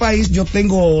deuda del país, yo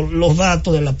tengo los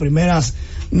datos de las primeras,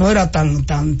 no era tan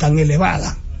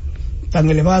elevada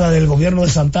del gobierno de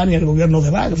Santana y el gobierno de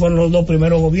Vargas, fueron los dos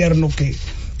primeros gobiernos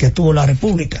que tuvo la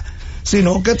República,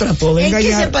 sino que trató de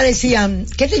engañar. ¿En qué se parecían?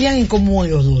 ¿Qué tenían en común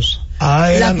los dos?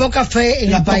 La poca fe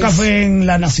en el país. La poca fe en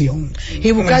la nación. Y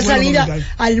buscar salida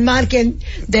al margen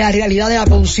de la realidad de la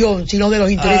producción, sino de los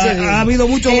intereses de ha habido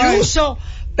mucho el uso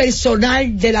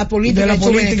personal de la política. De la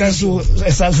política en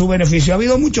su beneficio. Ha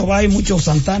habido mucho Bay, muchos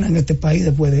Santana en este país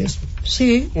después de eso.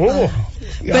 Sí.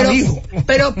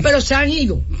 Pero se han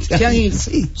ido. Se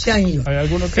han ido. Hay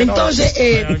algunos que entonces,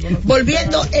 no.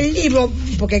 volviendo el libro,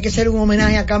 porque hay que hacer un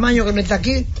homenaje a Camaño que no está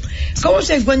aquí. ¿Cómo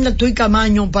se encuentran tú y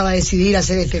Camaño para decidir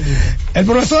hacer este libro? El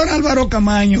profesor Álvaro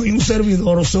Camaño y un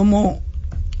servidor somos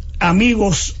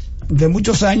amigos de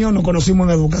muchos años, nos conocimos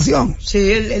en educación. Sí,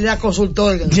 él era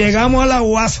consultor. Llegamos a la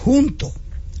UAS juntos,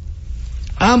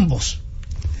 ambos.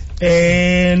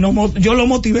 Yo lo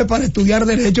motivé para estudiar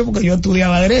Derecho porque yo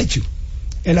estudiaba Derecho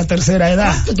en la tercera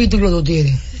edad. ¿Cuántos títulos tú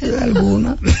tienes?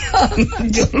 Alguna.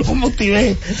 Yo lo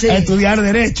motivé a estudiar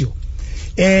Derecho.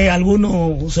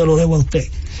 Algunos se lo debo a usted.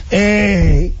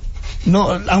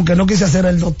 Aunque no quise hacer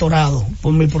el doctorado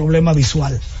por mi problema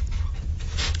visual.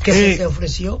 ¿Qué se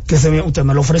ofreció? Usted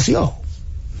me lo ofreció.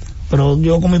 Pero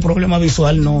yo con mi problema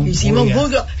visual no.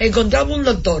 Encontramos un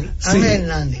doctor, Ángel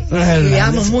Hernández. Y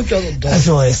damos muchos doctores.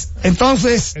 Eso es.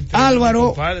 Entonces,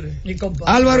 Álvaro y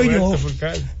yo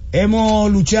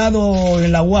hemos luchado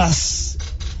en la UAS,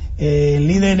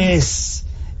 líderes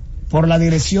por la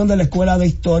dirección de la Escuela de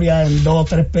Historia en 2 o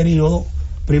 3 periodos.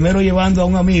 Primero llevando a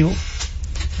un amigo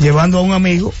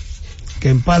que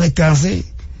en paz descanse,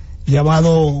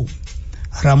 llamado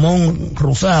Ramón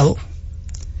Rosado,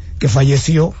 que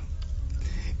falleció,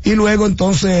 y luego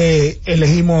entonces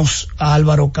elegimos a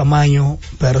Álvaro Camaño,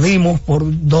 perdimos por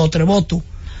 2 o 3 votos,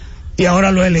 y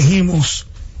ahora lo elegimos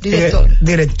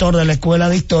director de la Escuela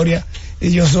de Historia,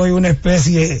 y yo soy una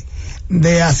especie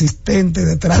de asistente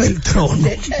detrás del trono.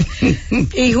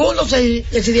 Y juntos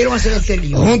decidieron hacer este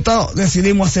libro. Juntos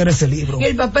decidimos hacer ese libro. ¿Y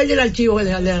el papel del Archivo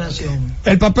General de la Nación?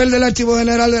 El papel del Archivo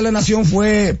General de la Nación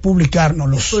fue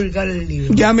publicárnoslos. Publicar el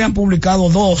libro. Ya me han publicado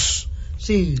 2.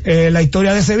 Sí. La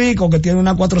historia de Cevico, que tiene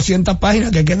unas 400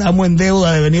 páginas, que quedamos en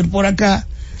deuda de venir por acá.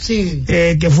 Sí.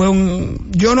 Que fue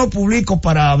yo no publico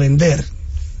para vender,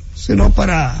 sino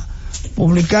para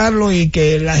publicarlo y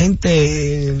que la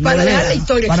gente para dejar la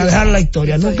historia, para dejar la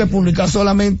historia. Nunca he publicado,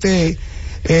 solamente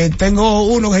tengo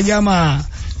uno que se llama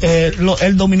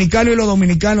el dominicano y lo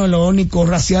dominicano es lo único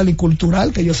racial y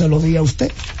cultural, que yo se lo di a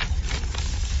usted.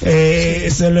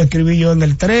 Se lo escribí yo en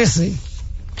el 13.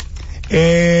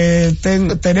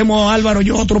 Tenemos, Álvaro y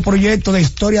yo, otro proyecto de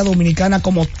historia dominicana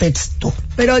como texto.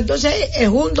 Pero entonces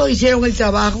juntos hicieron el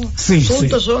trabajo, sí,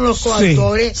 juntos son los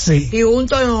coautores, sí. Y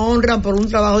juntos nos honran por un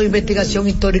trabajo de investigación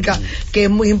histórica que es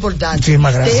muy importante.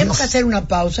 Muchísimas gracias. Tenemos que hacer una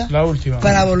pausa, la última,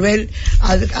 para volver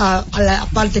a la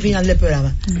parte final del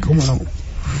programa. ¿Cómo no?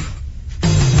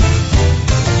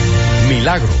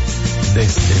 Milagros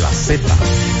desde la Z.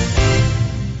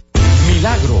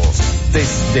 Milagros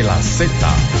desde la Z.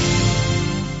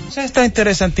 Esta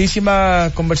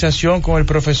interesantísima conversación con el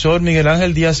profesor Miguel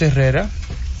Ángel Díaz Herrera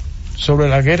sobre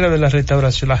la guerra de la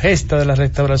restauración, la gesta de la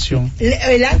restauración.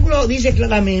 El ángulo dice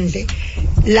claramente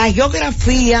la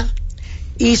geografía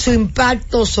y su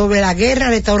impacto sobre la guerra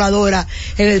restauradora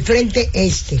en el frente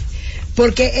este,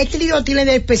 porque este libro tiene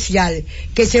de especial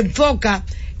que se enfoca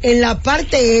en la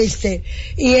parte este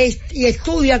y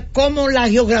estudia cómo la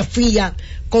geografía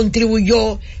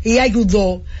contribuyó y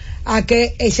ayudó a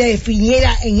que se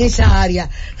definiera en esa área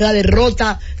la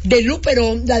derrota de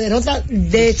Luperón, la derrota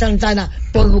de Santana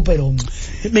por Luperón.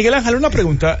 Miguel Ángel, una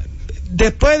pregunta.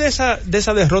 Después de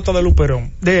esa derrota de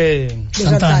Luperón, de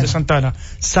Santana,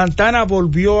 ¿Santana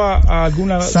volvió a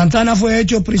alguna...? Santana fue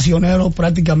hecho prisionero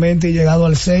prácticamente y llegado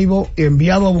al Ceibo,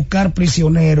 enviado a buscar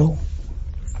prisionero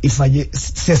y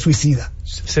se suicida.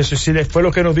 Se suicida, fue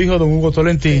lo que nos dijo don Hugo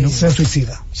Tolentino. Se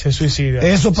suicida.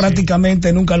 Eso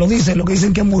prácticamente nunca lo dicen, lo que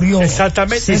dicen que murió.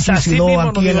 Exactamente. Se suicidó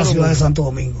aquí en la ciudad de Santo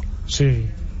Domingo. Sí.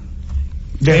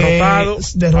 Derrotado,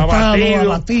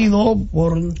 abatido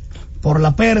por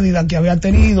la pérdida que había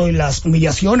tenido y las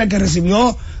humillaciones que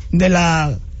recibió de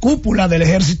la cúpula del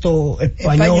ejército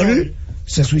español.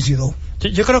 Se suicidó.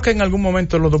 Yo creo que en algún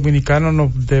momento los dominicanos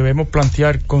nos debemos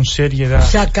plantear con seriedad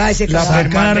la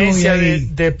permanencia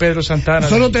de Pedro Santana.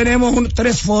 Nosotros tenemos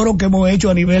 3 foros que hemos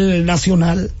hecho a nivel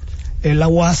nacional en la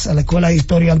UAS, a la Escuela de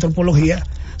Historia y Antropología.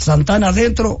 Santana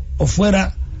dentro o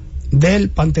fuera del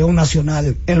Panteón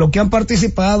Nacional. En lo que han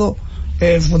participado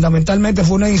fundamentalmente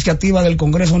fue una iniciativa del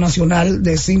Congreso Nacional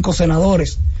de 5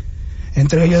 senadores,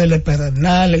 entre ellos el de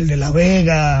Pedernal, el de La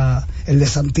Vega, el de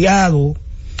Santiago,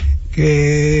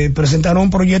 que presentaron un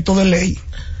proyecto de ley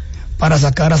para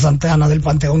sacar a Santana del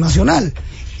Panteón Nacional.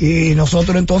 Y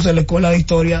nosotros entonces en la Escuela de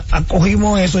Historia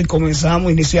acogimos eso y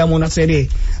iniciamos una serie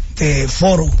de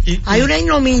foros. Hay una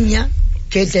ignominia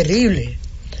que es terrible,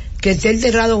 que está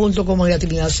enterrado junto con María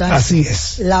Trinidad Sánchez. Así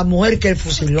es. La mujer que él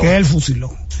fusiló.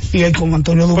 Y él con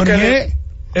Antonio Duvernier.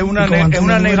 es una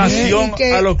negación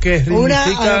a lo que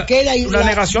significa una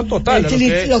negación total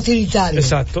los trinitarios.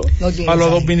 Exacto, a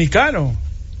los dominicanos.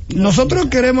 Nosotros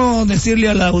queremos decirle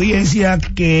a la audiencia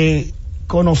que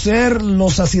conocer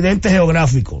los accidentes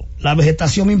geográficos, la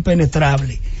vegetación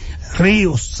impenetrable,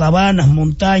 ríos, sabanas,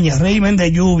 montañas, régimen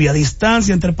de lluvia,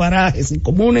 distancia entre parajes y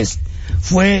comunes,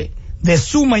 fue de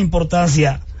suma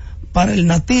importancia para el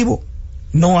nativo,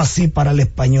 no así para el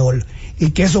español,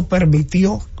 y que eso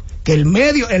permitió que el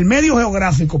medio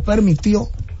geográfico permitió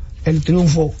el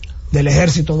triunfo del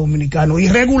ejército dominicano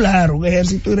irregular, un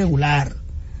ejército irregular.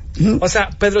 O sea,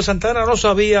 Pedro Santana no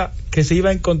sabía que se iba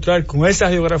a encontrar con esa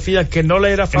geografía que no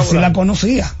le era favorable. Él sí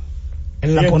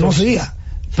la conocía,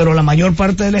 pero la mayor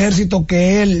parte del ejército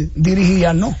que él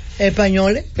dirigía no.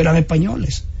 ¿Españoles? Eran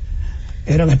españoles,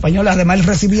 además él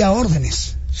recibía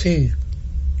órdenes. Sí.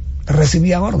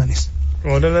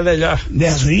 Órdenes de allá.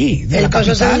 De la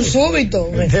caso capital. un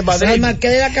súbito. El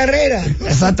marqués de la Carrera.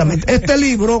 Exactamente. Este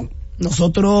libro,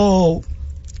 nosotros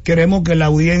queremos que la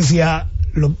audiencia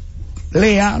lo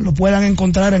lea, lo puedan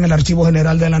encontrar en el Archivo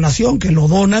General de la Nación, que lo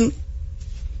donan,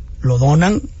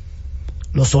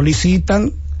 lo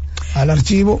solicitan al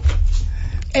archivo.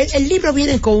 El libro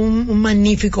viene con un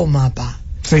magnífico mapa.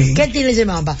 Sí. ¿Qué tiene ese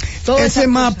mapa? Ese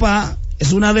mapa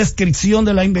es una descripción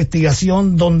de la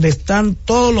investigación donde están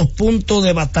todos los puntos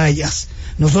de batallas.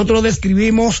 Nosotros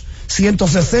describimos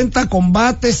 160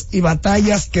 combates y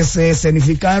batallas que se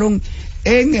escenificaron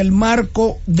en el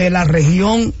marco de la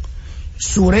región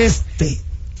sureste,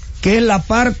 que es la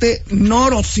parte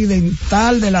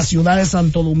noroccidental de la ciudad de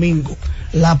Santo Domingo.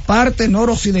 La parte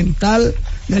noroccidental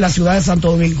de la ciudad de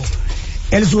Santo Domingo.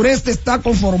 El sureste está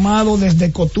conformado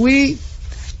desde Cotuí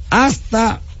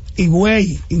hasta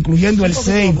Higüey, incluyendo el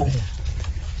Ceibo.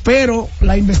 Pero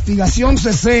la investigación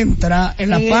se centra en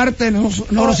la parte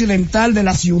noroccidental de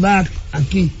la ciudad,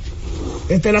 aquí.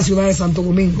 Esta es la ciudad de Santo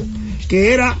Domingo,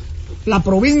 que era la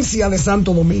provincia de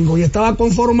Santo Domingo y estaba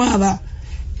conformada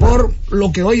por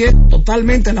lo que hoy es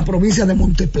totalmente la provincia de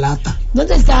Monteplata.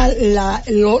 ¿Dónde está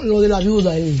lo de la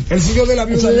viuda? El sillón de la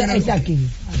viuda está aquí.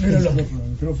 Míralo.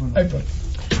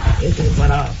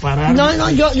 No,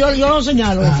 yo lo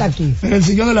señalo, está aquí. En el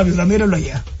sillón de la viuda, mírenlo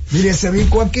allá. Mire ese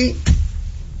bico aquí.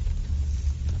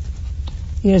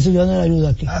 Y el sillón de la viuda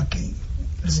aquí. Aquí.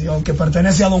 El sillón que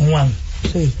pertenece a Don Juan.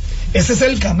 Sí. Ese es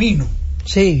el camino.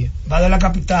 Sí. Va de la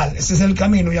capital, ese es el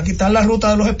camino. Y aquí está la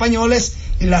ruta de los españoles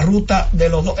y la ruta de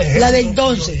los dos ejércitos. La de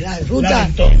entonces, la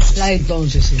de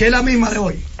entonces, sí. Que es la misma de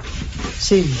hoy.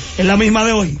 Sí. Es la misma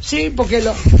de hoy. Sí, porque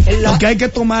lo que hay que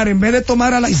tomar, en vez de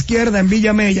tomar a la izquierda en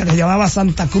Villa Mella, que se llamaba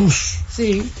Santa Cruz,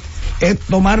 sí, es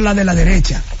tomarla de la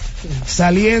derecha, sí,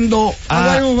 saliendo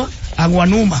a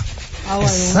Guanuma.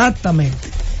 Exactamente.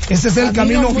 Ese es el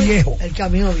camino viejo. El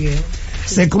camino viejo.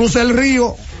 Sí. Se cruza el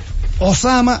río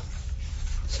Osama,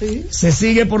 sí, se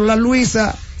sigue por la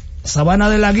Luisa, Sabana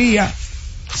de la Guía,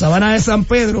 Sabana de San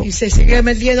Pedro, y se sigue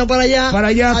metiendo para allá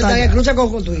hasta que cruza con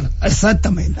Cotuí.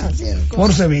 Exactamente.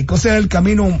 Por Sevico, ese es el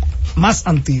camino más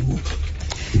antiguo.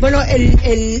 Bueno,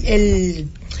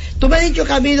 tú me has dicho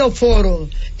que ha habido foros.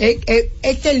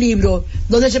 Este libro,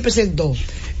 ¿dónde se presentó?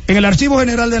 En el Archivo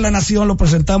General de la Nación lo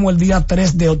presentamos el día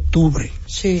 3 de octubre.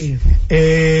 Sí.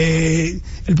 El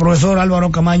profesor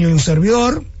Álvaro Camaño y un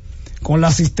servidor, con la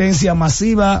asistencia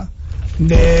masiva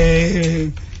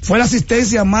fue la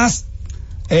asistencia más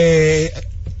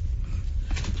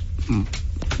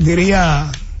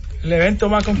diría el evento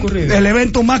más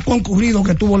concurrido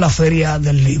que tuvo la feria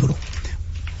del libro,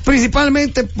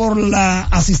 principalmente por la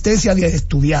asistencia de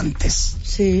estudiantes.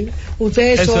 Sí,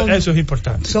 ustedes eso es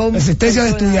importante, asistencia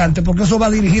de estudiantes, porque eso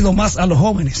va dirigido más a los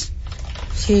jóvenes,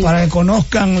 sí, para que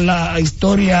conozcan la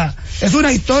historia. Es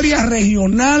una historia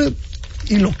regional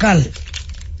y local.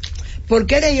 ¿Por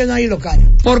qué regional y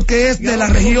local? Porque es de la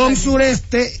región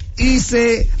sureste y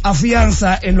se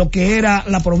afianza en lo que era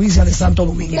la provincia de Santo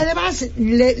Domingo. Y además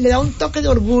le da un toque de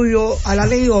orgullo a la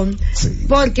región, sí,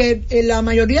 porque la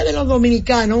mayoría de los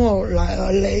dominicanos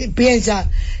piensa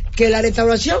que la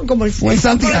restauración, como fue en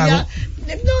Santiago,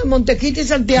 en Montecristi y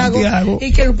Santiago,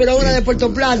 y que Luperón era de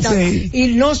Puerto Plata, sí, y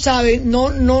no saben,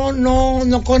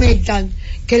 no conectan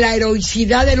que la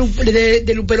heroicidad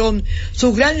de Luperón,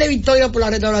 su grande victoria por la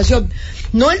restauración,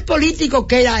 no el político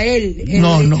que era él,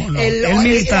 el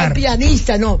militar, el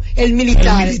pianista, el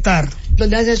militar,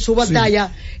 donde hace su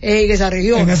batalla, sí, en esa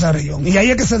región. Y ahí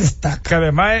es que se destaca. Que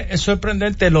además es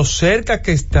sorprendente lo cerca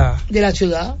que está de la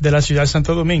ciudad de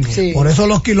Santo Domingo. Sí. Por eso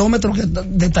los kilómetros que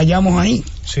detallamos ahí.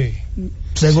 Sí.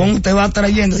 Según, sí, te va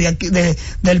trayendo de aquí,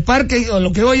 del parque,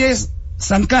 lo que hoy es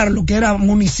San Carlos, que era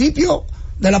municipio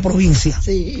de la provincia.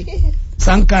 Sí.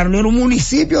 San Carlos era un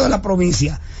municipio de la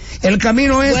provincia. El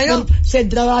camino es... Bueno, se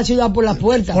entraba a la ciudad por la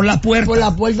puerta. Por la puerta. Por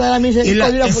la puerta de la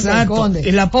Misericordia y por el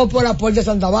Conde. O por la puerta de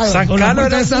Santa Bárbara. San Carlos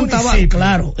era de Santa Bárbara,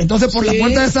 claro. Entonces por la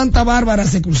puerta de Santa Bárbara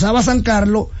se cruzaba San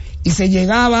Carlos y se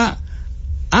llegaba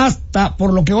hasta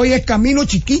por lo que hoy es Camino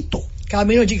Chiquito.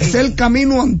 Camino Chiquito. Es el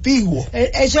camino antiguo. Eso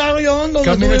es Arroyo Hondo.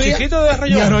 Camino Chiquito de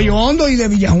Arroyo Hondo. Y Arroyo Hondo y de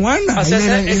Villajuana. Y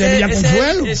de Villa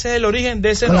Consuelo. Ese es el origen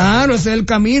de ese nombre. Claro, ese es el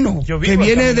camino. Que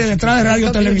viene de detrás de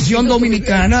Radio Televisión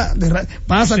Dominicana.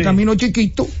 Pasa el Camino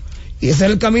Chiquito. Y ese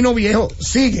es el camino viejo.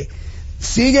 Sigue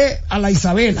a la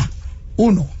Isabela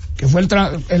 1, que fue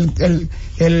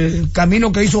el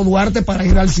camino que hizo Duarte para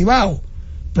ir al Cibao.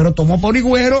 Pero tomó por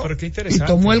Higüero y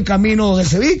tomó el camino de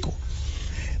Cevico.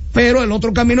 Pero el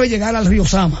otro camino es llegar al río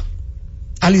Sama,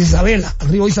 al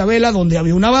río Isabela, donde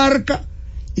había una barca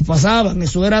y pasaban.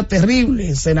 Eso era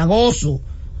terrible, cenagoso,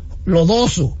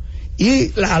 lodoso,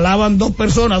 y la jalaban dos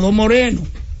personas, dos morenos,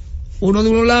 uno de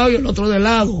un lado y el otro del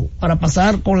lado, para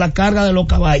pasar con la carga de los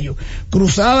caballos.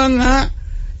 Cruzaban a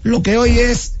lo que hoy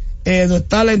es donde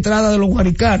está la entrada de los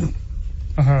Guaricanos.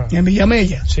 Ajá. En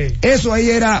Villamella. Sí. Eso ahí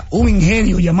era un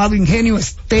ingenio llamado Ingenio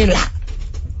Estela.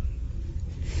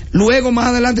 Luego más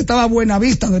adelante estaba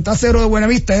Buenavista, donde está Cerro de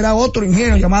Buenavista, era otro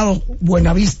ingenio llamado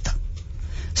Buenavista.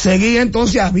 Seguía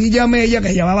entonces a Villamella, que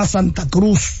se llamaba Santa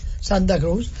Cruz. Santa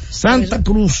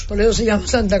Cruz. Por eso se llama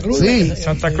Santa Cruz. Sí.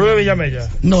 Santa Cruz de Villamella.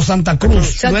 No, Santa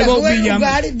Cruz. Santa Luego Cruz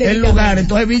el lugar.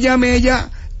 Entonces Villamella,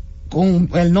 con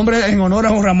el nombre en honor a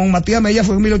Juan Ramón Matías Mella,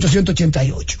 fue en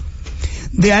 1888.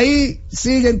 De ahí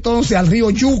sigue entonces al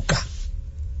río Yuca,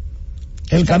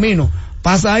 el camino.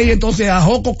 Pasa ahí entonces a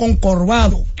Joco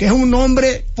Concorvado, que es un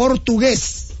nombre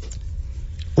portugués,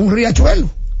 un riachuelo.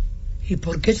 ¿Y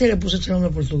por qué se le puso ese nombre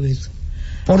portugués?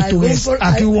 Portugués.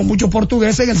 Aquí hubo muchos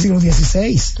portugueses en el siglo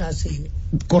XVI,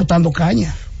 cortando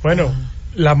caña. Bueno,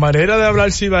 la manera de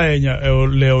hablar cibaeña,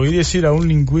 le oí decir a un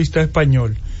lingüista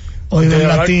español, hoy del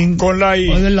latín, con la I,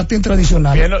 hoy del latín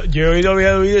tradicional. Bien, yo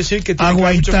había oído decir que tiene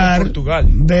mucho con Portugal.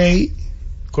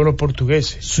 Con los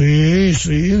portugueses. Sí,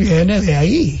 viene de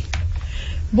ahí.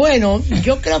 Bueno,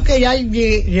 yo creo que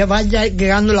ya va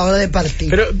llegando la hora de partir.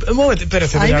 Pero, un momento,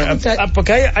 espérate,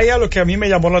 porque hay algo que a mí me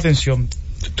llamó la atención.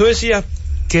 Tú decías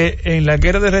que en la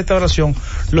guerra de restauración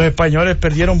los españoles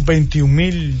perdieron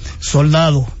 21,000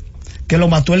 soldados, que lo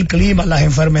mató el clima, las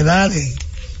enfermedades.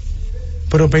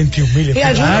 Pero 21,000. Y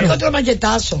algún otro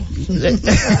machetazo.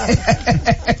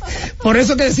 Por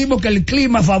eso que decimos que el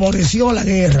clima favoreció la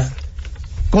guerra.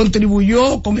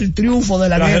 Contribuyó con el triunfo de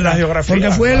la guerra,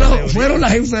 porque fueron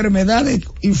las enfermedades,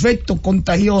 infectos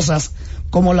contagiosas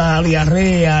como la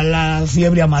diarrea, la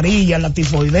fiebre amarilla, la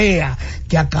tifoidea,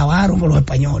 que acabaron con los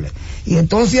españoles. Y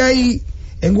entonces ahí,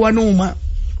 en Guanuma,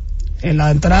 en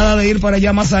la entrada de ir para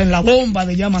Yamasá, en la bomba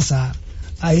de Yamasá,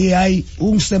 ahí hay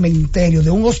un cementerio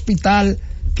de un hospital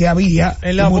que había,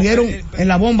 murieron en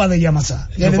la bomba de Yamasá.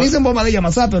 Le dicen bomba de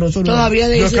Yamasá, pero eso todavía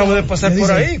no. Yo acabo de pasar por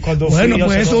ahí cuando bueno,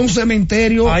 pues eso es un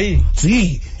cementerio. Ahí.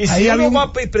 Sí. Y si uno va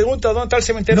y pregunta dónde está el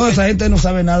cementerio. No, esa gente no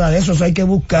sabe nada de eso. Hay que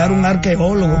buscar un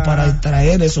arqueólogo para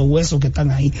extraer esos huesos que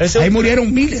están ahí. Ahí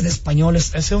murieron miles de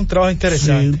españoles. Ese es un trabajo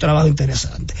interesante. Sí, un trabajo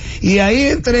interesante. Y ahí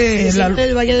entre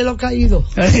el Valle de los Caídos.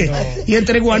 Y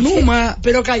entre Guanuma,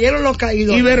 pero cayeron los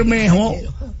caídos. Y Bermejo,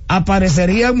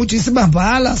 aparecerían muchísimas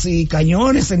balas y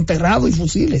cañones enterrados y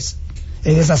fusiles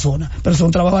en esa zona, pero es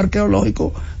un trabajo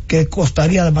arqueológico que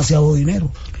costaría demasiado dinero.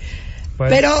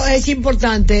 Bueno. Pero es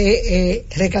importante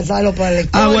recalcarlo para la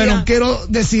historia. Bueno, quiero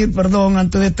decir, perdón,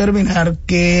 antes de terminar,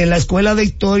 que la Escuela de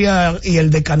Historia y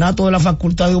el Decanato de la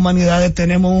Facultad de Humanidades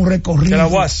tenemos un recorrido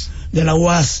de la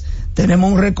UAS,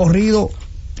 tenemos un recorrido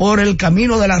por el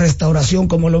camino de la restauración,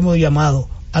 como lo hemos llamado,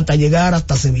 hasta llegar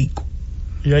hasta Cevico.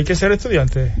 ¿Y hay que ser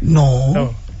estudiante?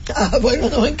 No. Bueno,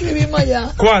 nos inscribimos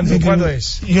allá. ¿Cuándo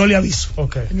es? Yo le aviso.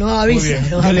 Okay. No avise.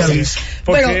 Yo le aviso.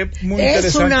 Porque bueno, es muy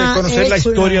interesante conocer la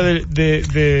historia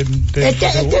de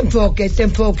este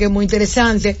enfoque es muy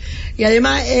interesante y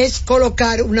además es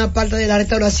colocar una parte de la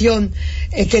restauración,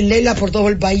 extenderla por todo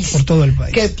el país. Por todo el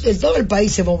país. Que en todo el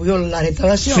país se movió la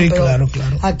restauración. Sí, pero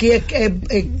claro. Aquí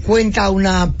cuenta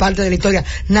una parte de la historia,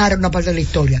 narra una parte de la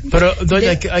historia. Pero,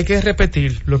 doña, hay que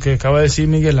repetir lo que acaba de decir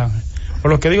Miguel Ángel, o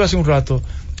lo que digo hace un rato,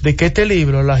 de que este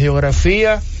libro, la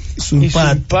geografía y su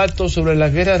impacto sobre la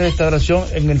guerra de restauración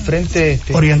en el frente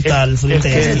oriental,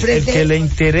 el que le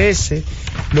interese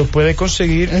lo puede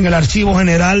conseguir en el Archivo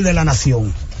General de la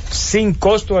Nación sin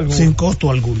costo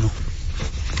alguno.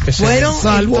 Bueno,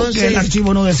 salvo entonces, que el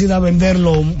archivo no decida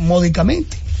venderlo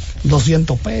módicamente,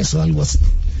 200 pesos, algo así,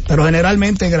 pero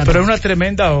generalmente es gratuito. Pero es una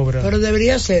tremenda obra. Pero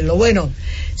debería serlo. Bueno,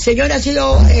 señor, ha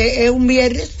sido un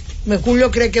viernes. Julio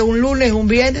cree que es un lunes, un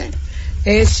viernes.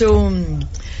 Es un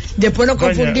Después nos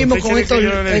confundimos con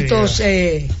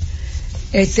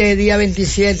este día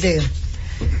 27.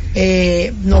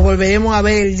 Nos volveremos a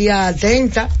ver el día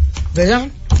 30, ¿verdad?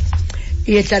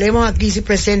 Y estaremos aquí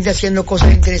presentes haciendo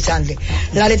cosas interesantes.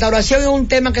 La restauración es un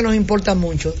tema que nos importa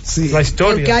mucho. Sí. La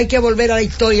historia. Porque hay que volver a la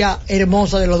historia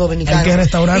hermosa de los dominicanos. Hay que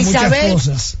restaurar y muchas saber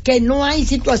cosas. Que no hay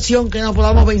situación que no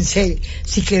podamos vencer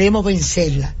si queremos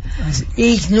vencerla.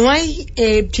 Y no hay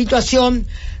situación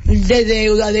de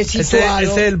deuda, de situado.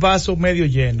 Ese es el vaso medio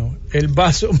lleno. El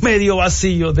vaso medio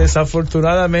vacío,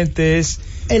 desafortunadamente, es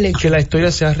que la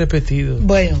historia se ha repetido.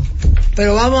 Bueno,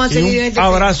 pero vamos a seguir en este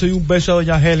abrazo y un beso a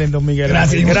doña Helen, don Miguel.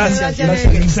 Gracias.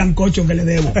 Un sancocho que le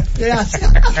debo.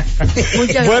 Gracias.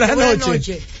 Muchas Buenas gracias.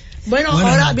 noches. Bueno,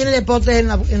 Buenas ahora noches. viene deportes en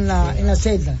la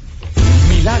Z.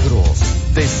 Milagros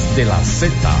desde la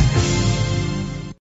Z.